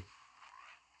playing with me.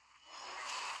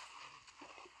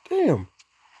 Damn.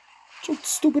 Put your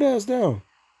stupid ass down.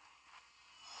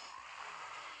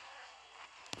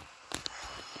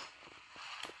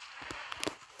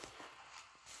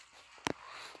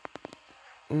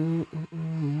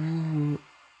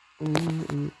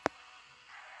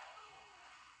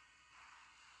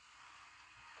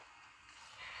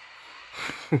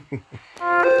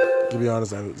 To be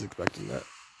honest, I was expecting that.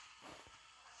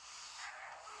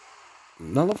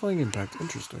 Nullifying impact,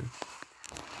 interesting.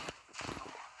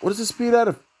 What is the speed out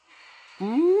of?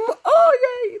 Oh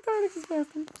yay! Tonics is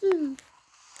faster.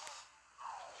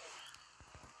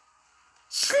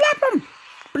 Slap him!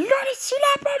 Bloody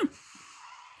slap him!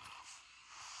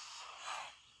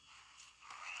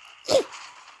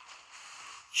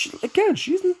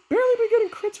 She's barely been getting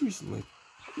crits recently.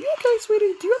 You okay,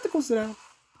 sweetie? Do you have to go sit down?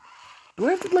 Do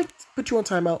I have to, like, put you on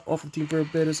timeout off the team for a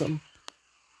bit or something?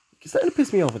 You're starting to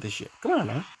piss me off with this shit. Come on,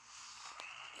 now.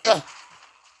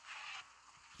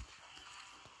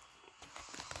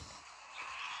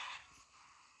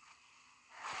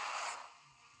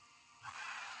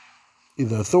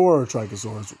 Either Thor or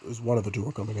Trichosaurus is one of the two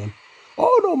are coming in.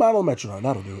 Oh, no, Manometron.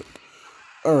 That'll do it.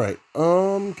 Alright,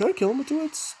 can I kill him with two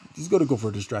hits? He's gonna go for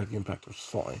a distracting impact, which is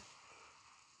fine.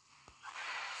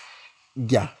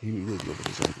 Yeah, he did go for a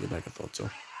distracting impact, I thought so.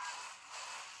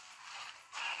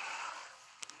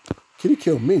 Can he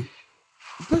kill me?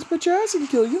 Best bet your ass he can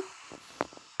kill you.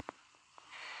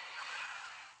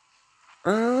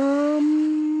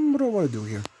 What do I want to do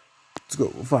here? Let's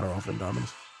go. We'll fight her off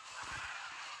Indominus.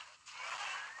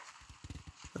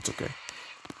 That's okay.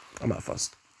 I'm not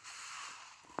fussed.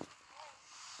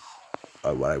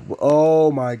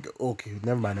 Oh my. Okay,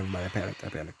 never mind. I panicked.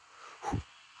 Whew.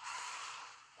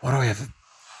 Why do I have a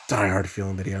die-hard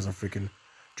feeling that he has a freaking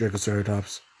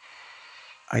Dracoceratops?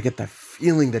 I get that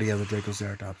feeling that he has a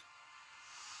Dracoceratops.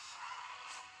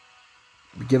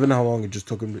 Given how long it just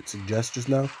took him to suggest just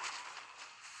now,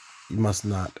 he must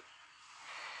not.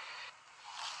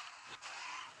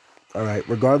 Alright,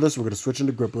 regardless, we're going to switch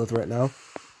into Griplith right now,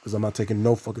 because I'm not taking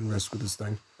no fucking risk with this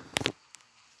thing.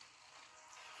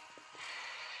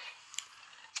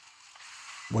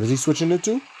 What is he switching it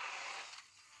to?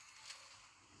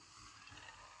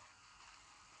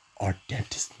 Our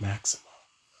Dentist Maxima.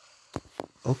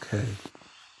 Okay.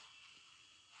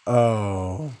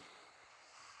 Oh.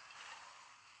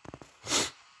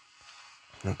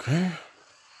 Okay.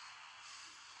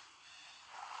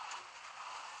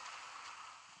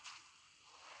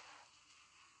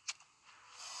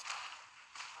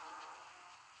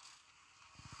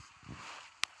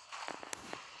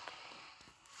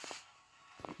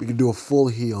 We can do a full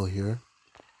heal here.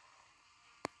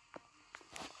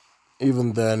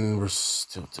 Even then, we're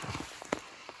still dead.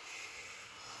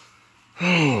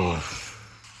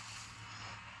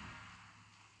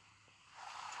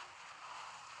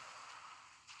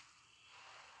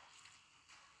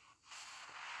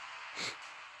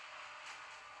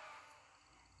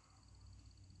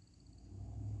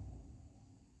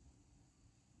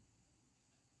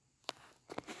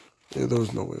 Yeah, there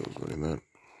was no way I was winning that.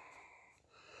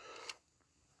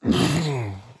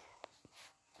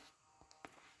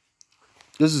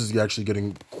 This is actually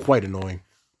getting quite annoying.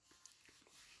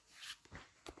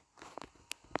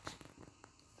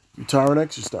 You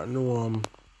Tyrannex, you're starting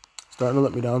to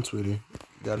let me down, sweetie. You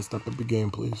gotta step up your game,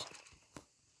 please.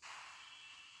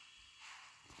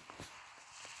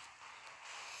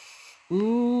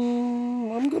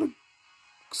 I'm gonna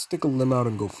stick a limb out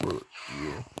and go for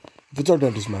you. If it's our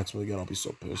dentist Maxima again, I'll be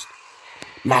so pissed.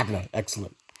 Magna,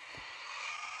 excellent.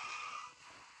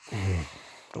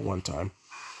 The one time.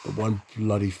 The one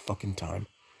bloody fucking time.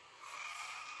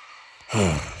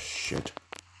 Shit.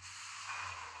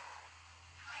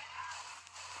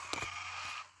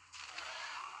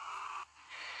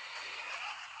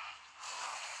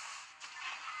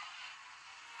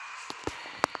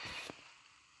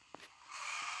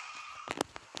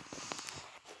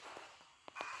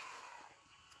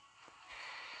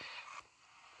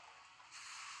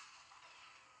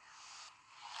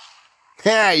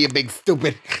 Ha, you big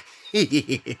stupid.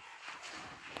 You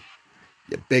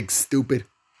big stupid.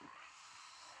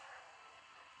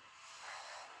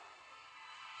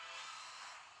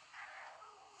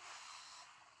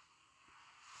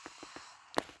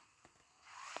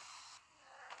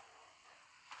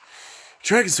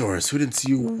 Dragosaurus, who didn't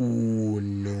see you? Ooh,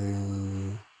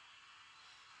 no.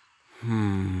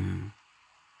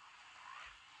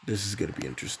 This is gonna be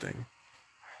interesting.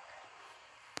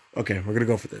 Okay, we're gonna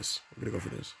go for this.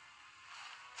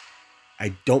 I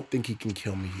don't think he can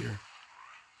kill me here.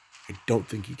 I don't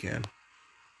think he can.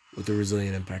 With the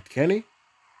resilient impact. Can he?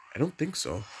 I don't think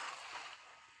so.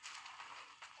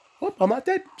 Oh, I'm not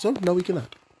dead, so no, we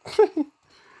cannot.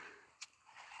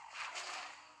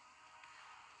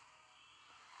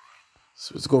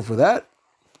 So let's go for that.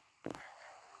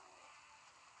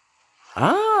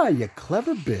 Ah, you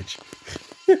clever bitch.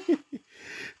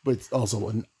 But it's also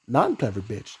a non-clever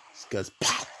bitch. Because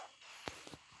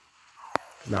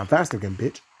now I'm faster again,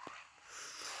 bitch.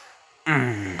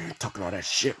 Talking all that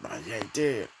shit, man. You ain't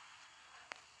dead.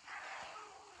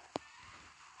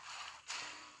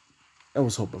 I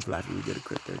was hoping Flappy would get a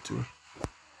crit there, too.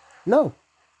 No.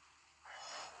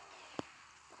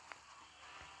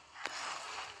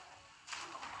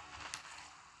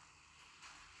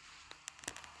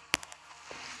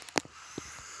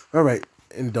 All right,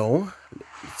 Indo.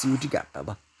 Let's see what you got,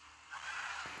 Bella.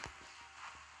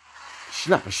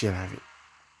 Snap a shit out of it.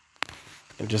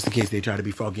 And just in case they try to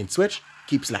be froggy and switch,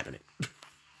 keep slapping it.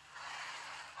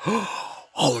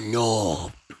 Oh,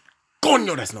 no.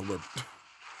 Coño, that's no good.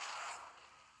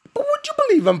 But would you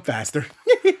believe I'm faster?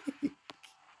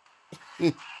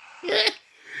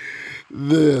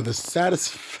 The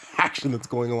satisfaction that's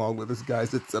going along with this,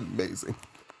 guys, it's amazing.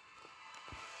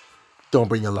 Don't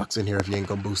bring your Lux in here if you ain't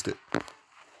gonna boost it.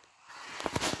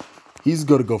 He's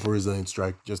gonna go for Resilient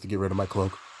Strike just to get rid of my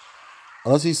cloak.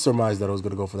 Unless he surmised that I was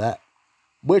gonna go for that.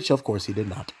 Which, of course, he did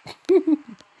not.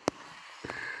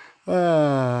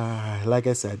 Like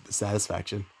I said, the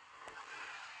satisfaction.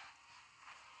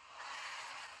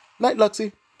 Night,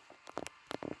 Luxie.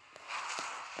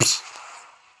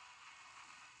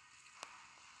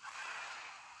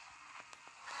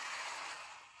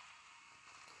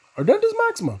 Ardenta's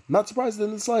Maxima. Not surprised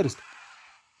in the slightest.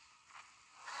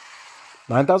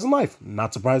 9,000 life.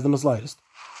 Not surprised in the slightest.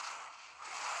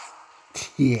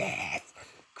 Yes.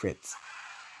 Crits.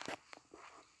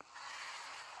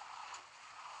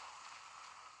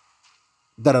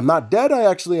 That I'm not dead, I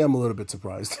actually am a little bit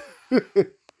surprised.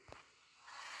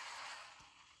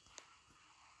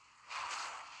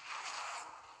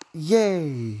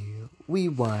 Yay. We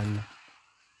won.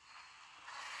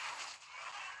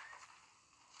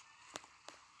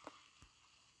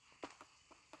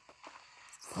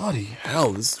 Bloody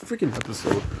hell, this freaking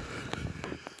episode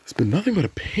has been nothing but a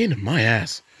pain in my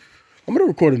ass. I'm gonna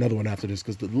record another one after this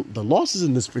because the losses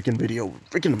in this freaking video were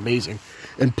freaking amazing.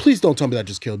 And please don't tell me that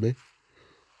just killed me.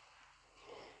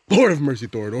 Lord of mercy,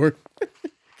 Thorador.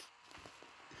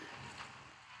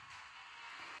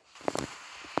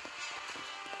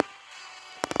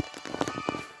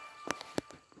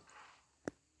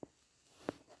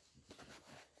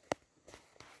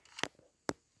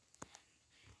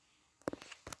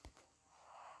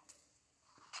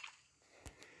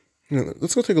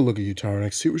 Let's go take a look at you,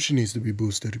 Tyrannex. See what she needs to be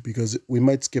boosted, because we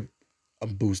might skip a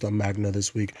boost on Magna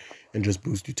this week and just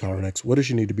boost you, Tyrannex. What does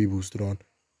she need to be boosted on?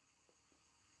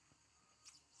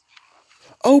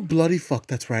 Oh, bloody fuck.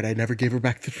 That's right. I never gave her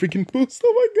back the freaking boost.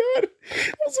 Oh my god.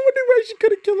 I was wondering why she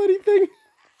couldn't kill anything.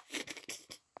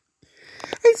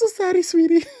 I'm so sorry,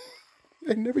 sweetie.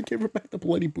 I never gave her back the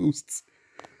bloody boosts.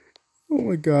 Oh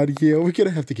my god. Yeah, we're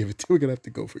gonna have to give it to. We're gonna have to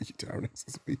go for you, Tyrannex,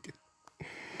 this weekend.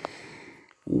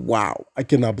 Wow, I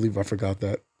cannot believe I forgot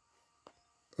that.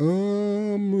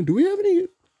 Do we have any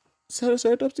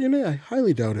Ceratops DNA? I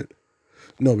highly doubt it.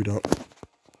 No, we don't.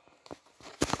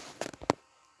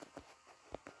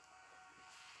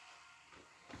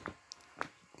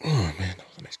 Oh man, that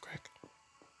was a nice crack.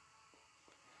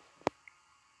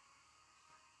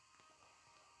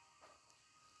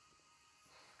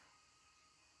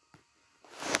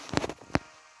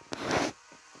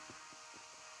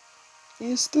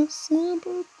 It's the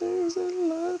simple things in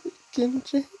life that can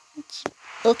change.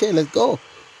 Okay, let's go.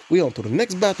 We on to the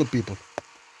next battle, people.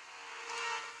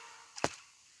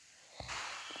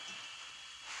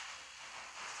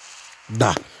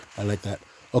 Nah, I like that.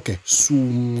 Okay, so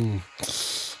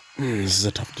this is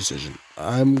a tough decision.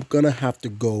 I'm gonna have to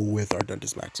go with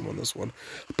Ardentys Maxim on this one.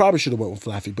 I probably should have went with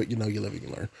Flaffy, but you know, you live and you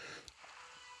learn.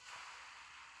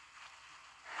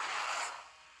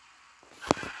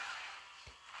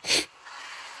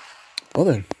 Oh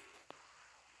then.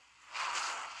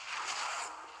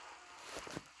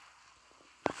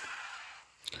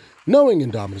 Knowing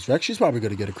Indominus Rex, she's probably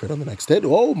going to get a crit on the next hit.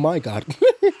 Oh my god.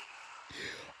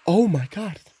 Oh my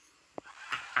god.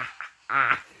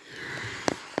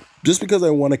 Just because I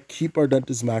want to keep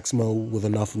Ardentys Maximo with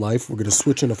enough life, we're going to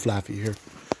switch into Flaffy here.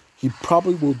 He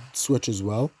probably will switch as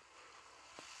well.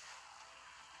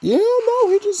 Yeah, no,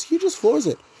 he just floors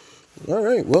it. All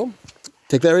right, well,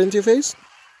 take that right into your face.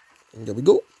 And there we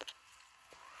go.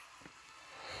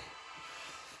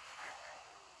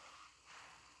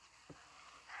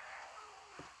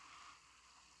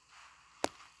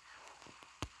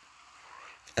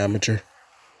 Amateur.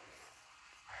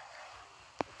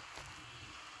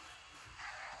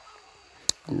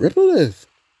 Gripplith.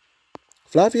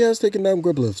 Flaffy has taken down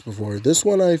Grippliths before. This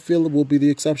one I feel will be the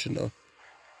exception, though.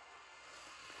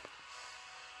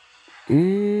 We're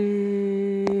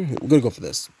going to go for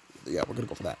this. Yeah, we're going to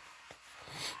go for that.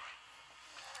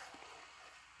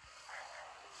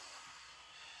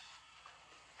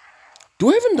 Do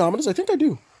I have Indominus? I think I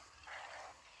do.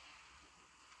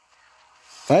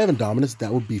 If I have Indominus,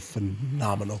 that would be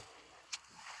phenomenal.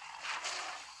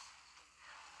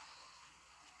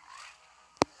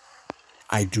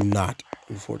 I do not,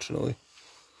 unfortunately.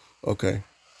 Okay.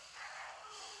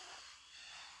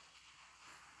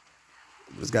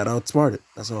 Just got outsmarted.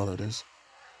 That's all that is.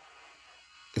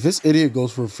 If this idiot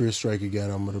goes for a Fierce Strike again,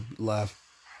 I'm going to laugh.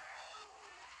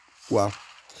 Wow.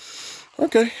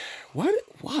 Okay.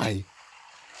 Why?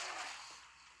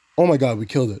 Oh my god, we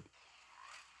killed it.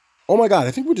 Oh my god,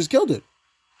 I think we just killed it.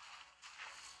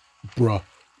 Bruh.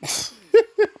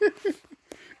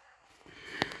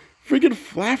 Freaking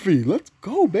Flaffy. Let's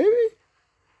go, baby.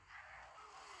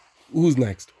 Who's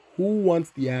next? Who wants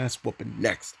the ass whooping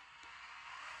next?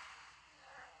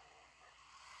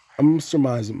 I'm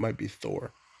surmising it might be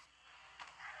Thor.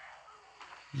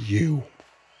 You.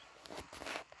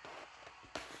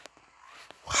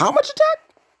 How much attack?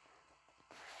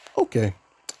 Okay.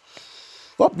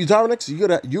 Well, you Tyrannex,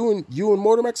 you and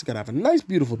Mortimex gotta have a nice,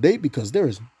 beautiful date, because there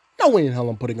is no way in hell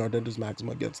I'm putting Ardentys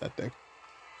Maxima against that thing.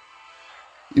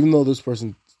 Even though this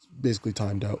person's basically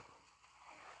timed out.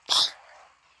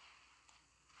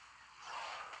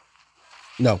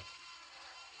 No.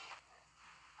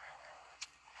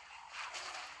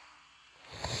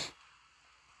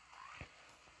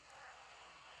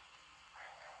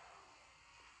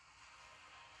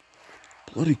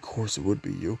 Bloody course it would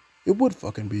be you. It would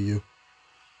fucking be you.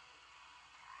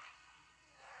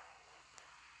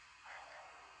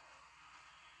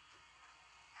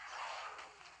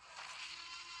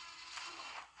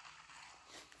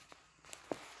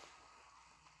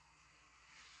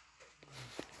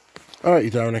 All right,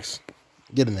 you Tyrannex,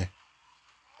 get in there.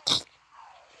 All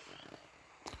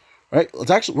right,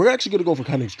 we're actually gonna go for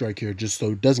Cunning Strike here, just so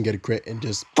it doesn't get a crit and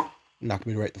just knock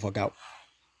me right the fuck out.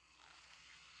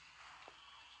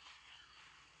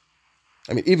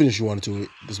 I mean, even if she wanted to,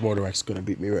 this Mortarach's gonna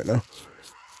beat me right now.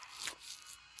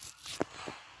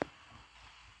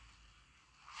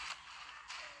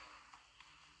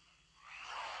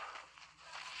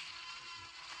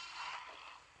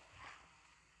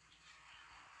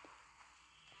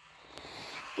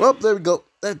 Well, there we go.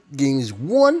 That game is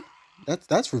won.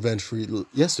 That's revenge for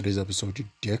yesterday's episode, you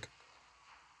dick.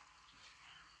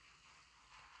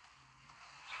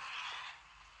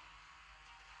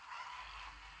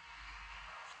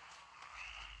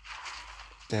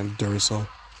 Damn Duracell.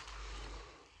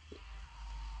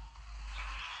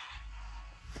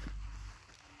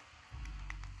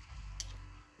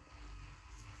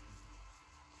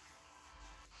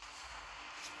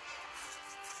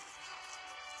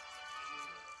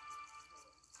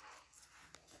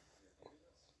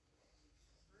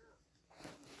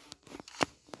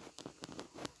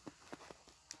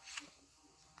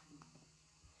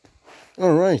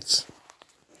 All right.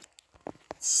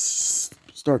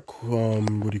 Start,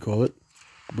 what do you call it?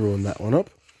 Brewing that one up.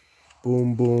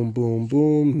 Boom, boom, boom,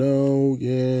 boom. No,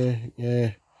 yeah,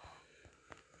 yeah.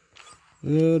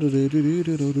 Should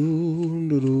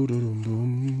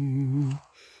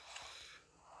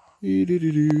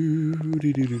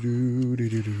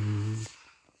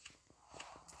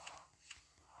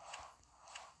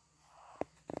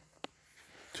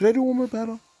I do one more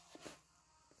battle?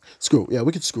 Screw. Yeah,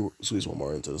 we could squeeze one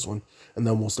more into this one, and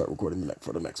then we'll start recording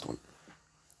for the next one.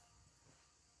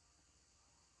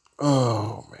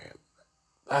 Oh man,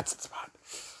 that's the spot.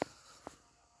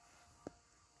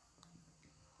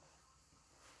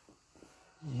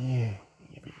 Yeah.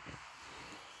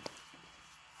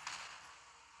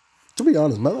 To be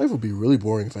honest, my life would be really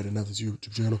boring if I didn't have this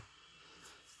YouTube channel.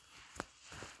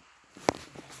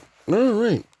 All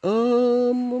right.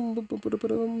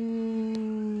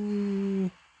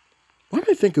 Why did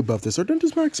I think about this?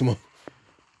 Ardenta's Maxima.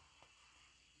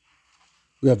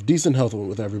 We have decent health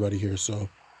with everybody here, so.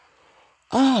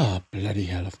 Ah, bloody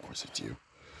hell! Of course it's you.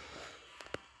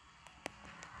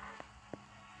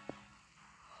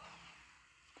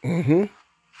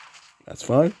 That's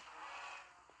fine.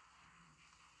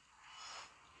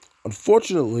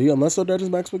 Unfortunately, unless Ardenta's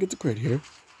Maxima gets a crit here,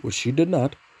 which she did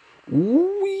not,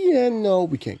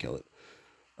 we can't kill it.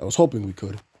 I was hoping we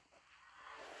could.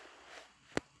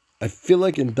 I feel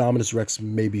like Indominus Rex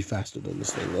may be faster than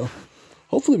this thing, though.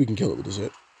 Hopefully we can kill it with this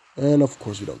hit. And, of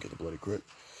course, we don't get the bloody crit.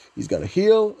 He's got to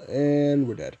heal, and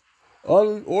we're dead.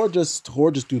 Or just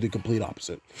do the complete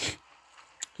opposite.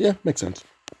 Yeah, makes sense.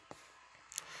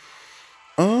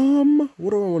 What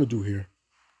do I want to do here?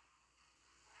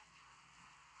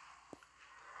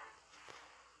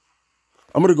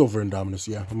 I'm going to go for Indominus.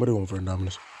 Yeah, I'm going to go for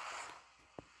Indominus.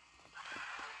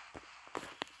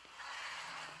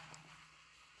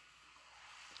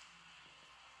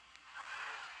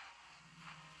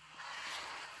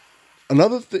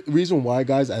 Another reason why,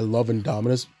 guys, I love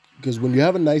Indominus, because when you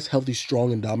have a nice, healthy,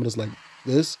 strong Indominus like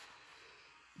this,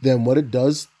 then what it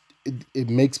does, it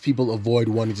makes people avoid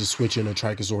wanting to switch in a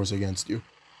Trichosaurus against you,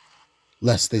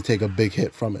 lest they take a big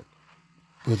hit from it.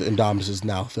 With Indominus is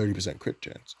now 30% crit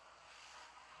chance.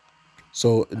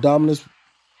 So Indominus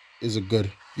is a good,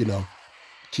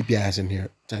 keep your ass in here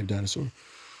type dinosaur.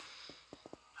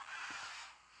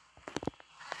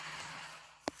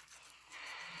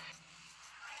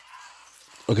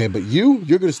 Okay, but you're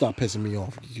going to stop pissing me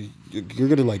off. You're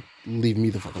going to, leave me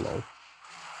the fuck alone.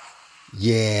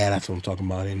 Yeah, that's what I'm talking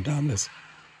about, Indominus.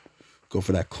 Go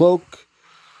for that cloak,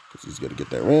 because he's going to get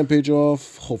that rampage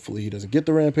off. Hopefully he doesn't get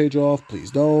the rampage off. Please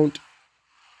don't.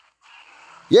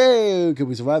 Yay! Can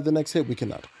we survive the next hit? We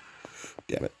cannot.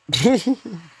 Damn it.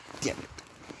 Damn it.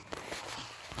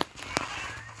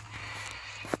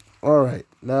 Alright,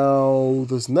 now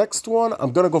this next one,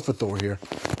 I'm going to go for Thor here.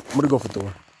 I'm going to go for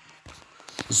Thor.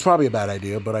 It's probably a bad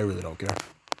idea, but I really don't care.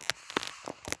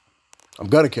 I'm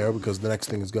going to care because the next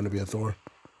thing is going to be a Thor.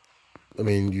 I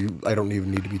mean, I don't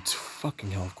even need to be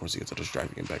fucking hell. Of course he gets a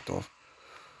distracting impact off.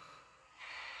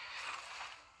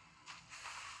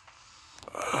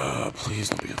 Please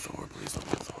don't be a Thor. Please don't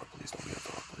be a Thor. Please don't be a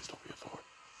Thor. Please don't be a Thor.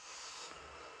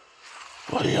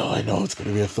 Bloody hell, I know it's going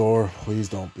to be a Thor. Please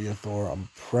don't be a Thor. I'm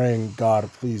praying,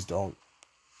 God, please don't.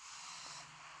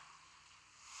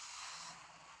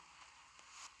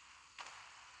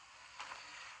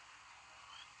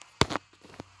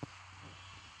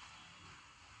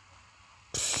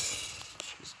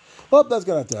 Well, that's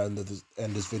going to have to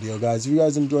end this video, guys. If you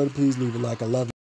guys enjoyed it, please leave a like. I love you.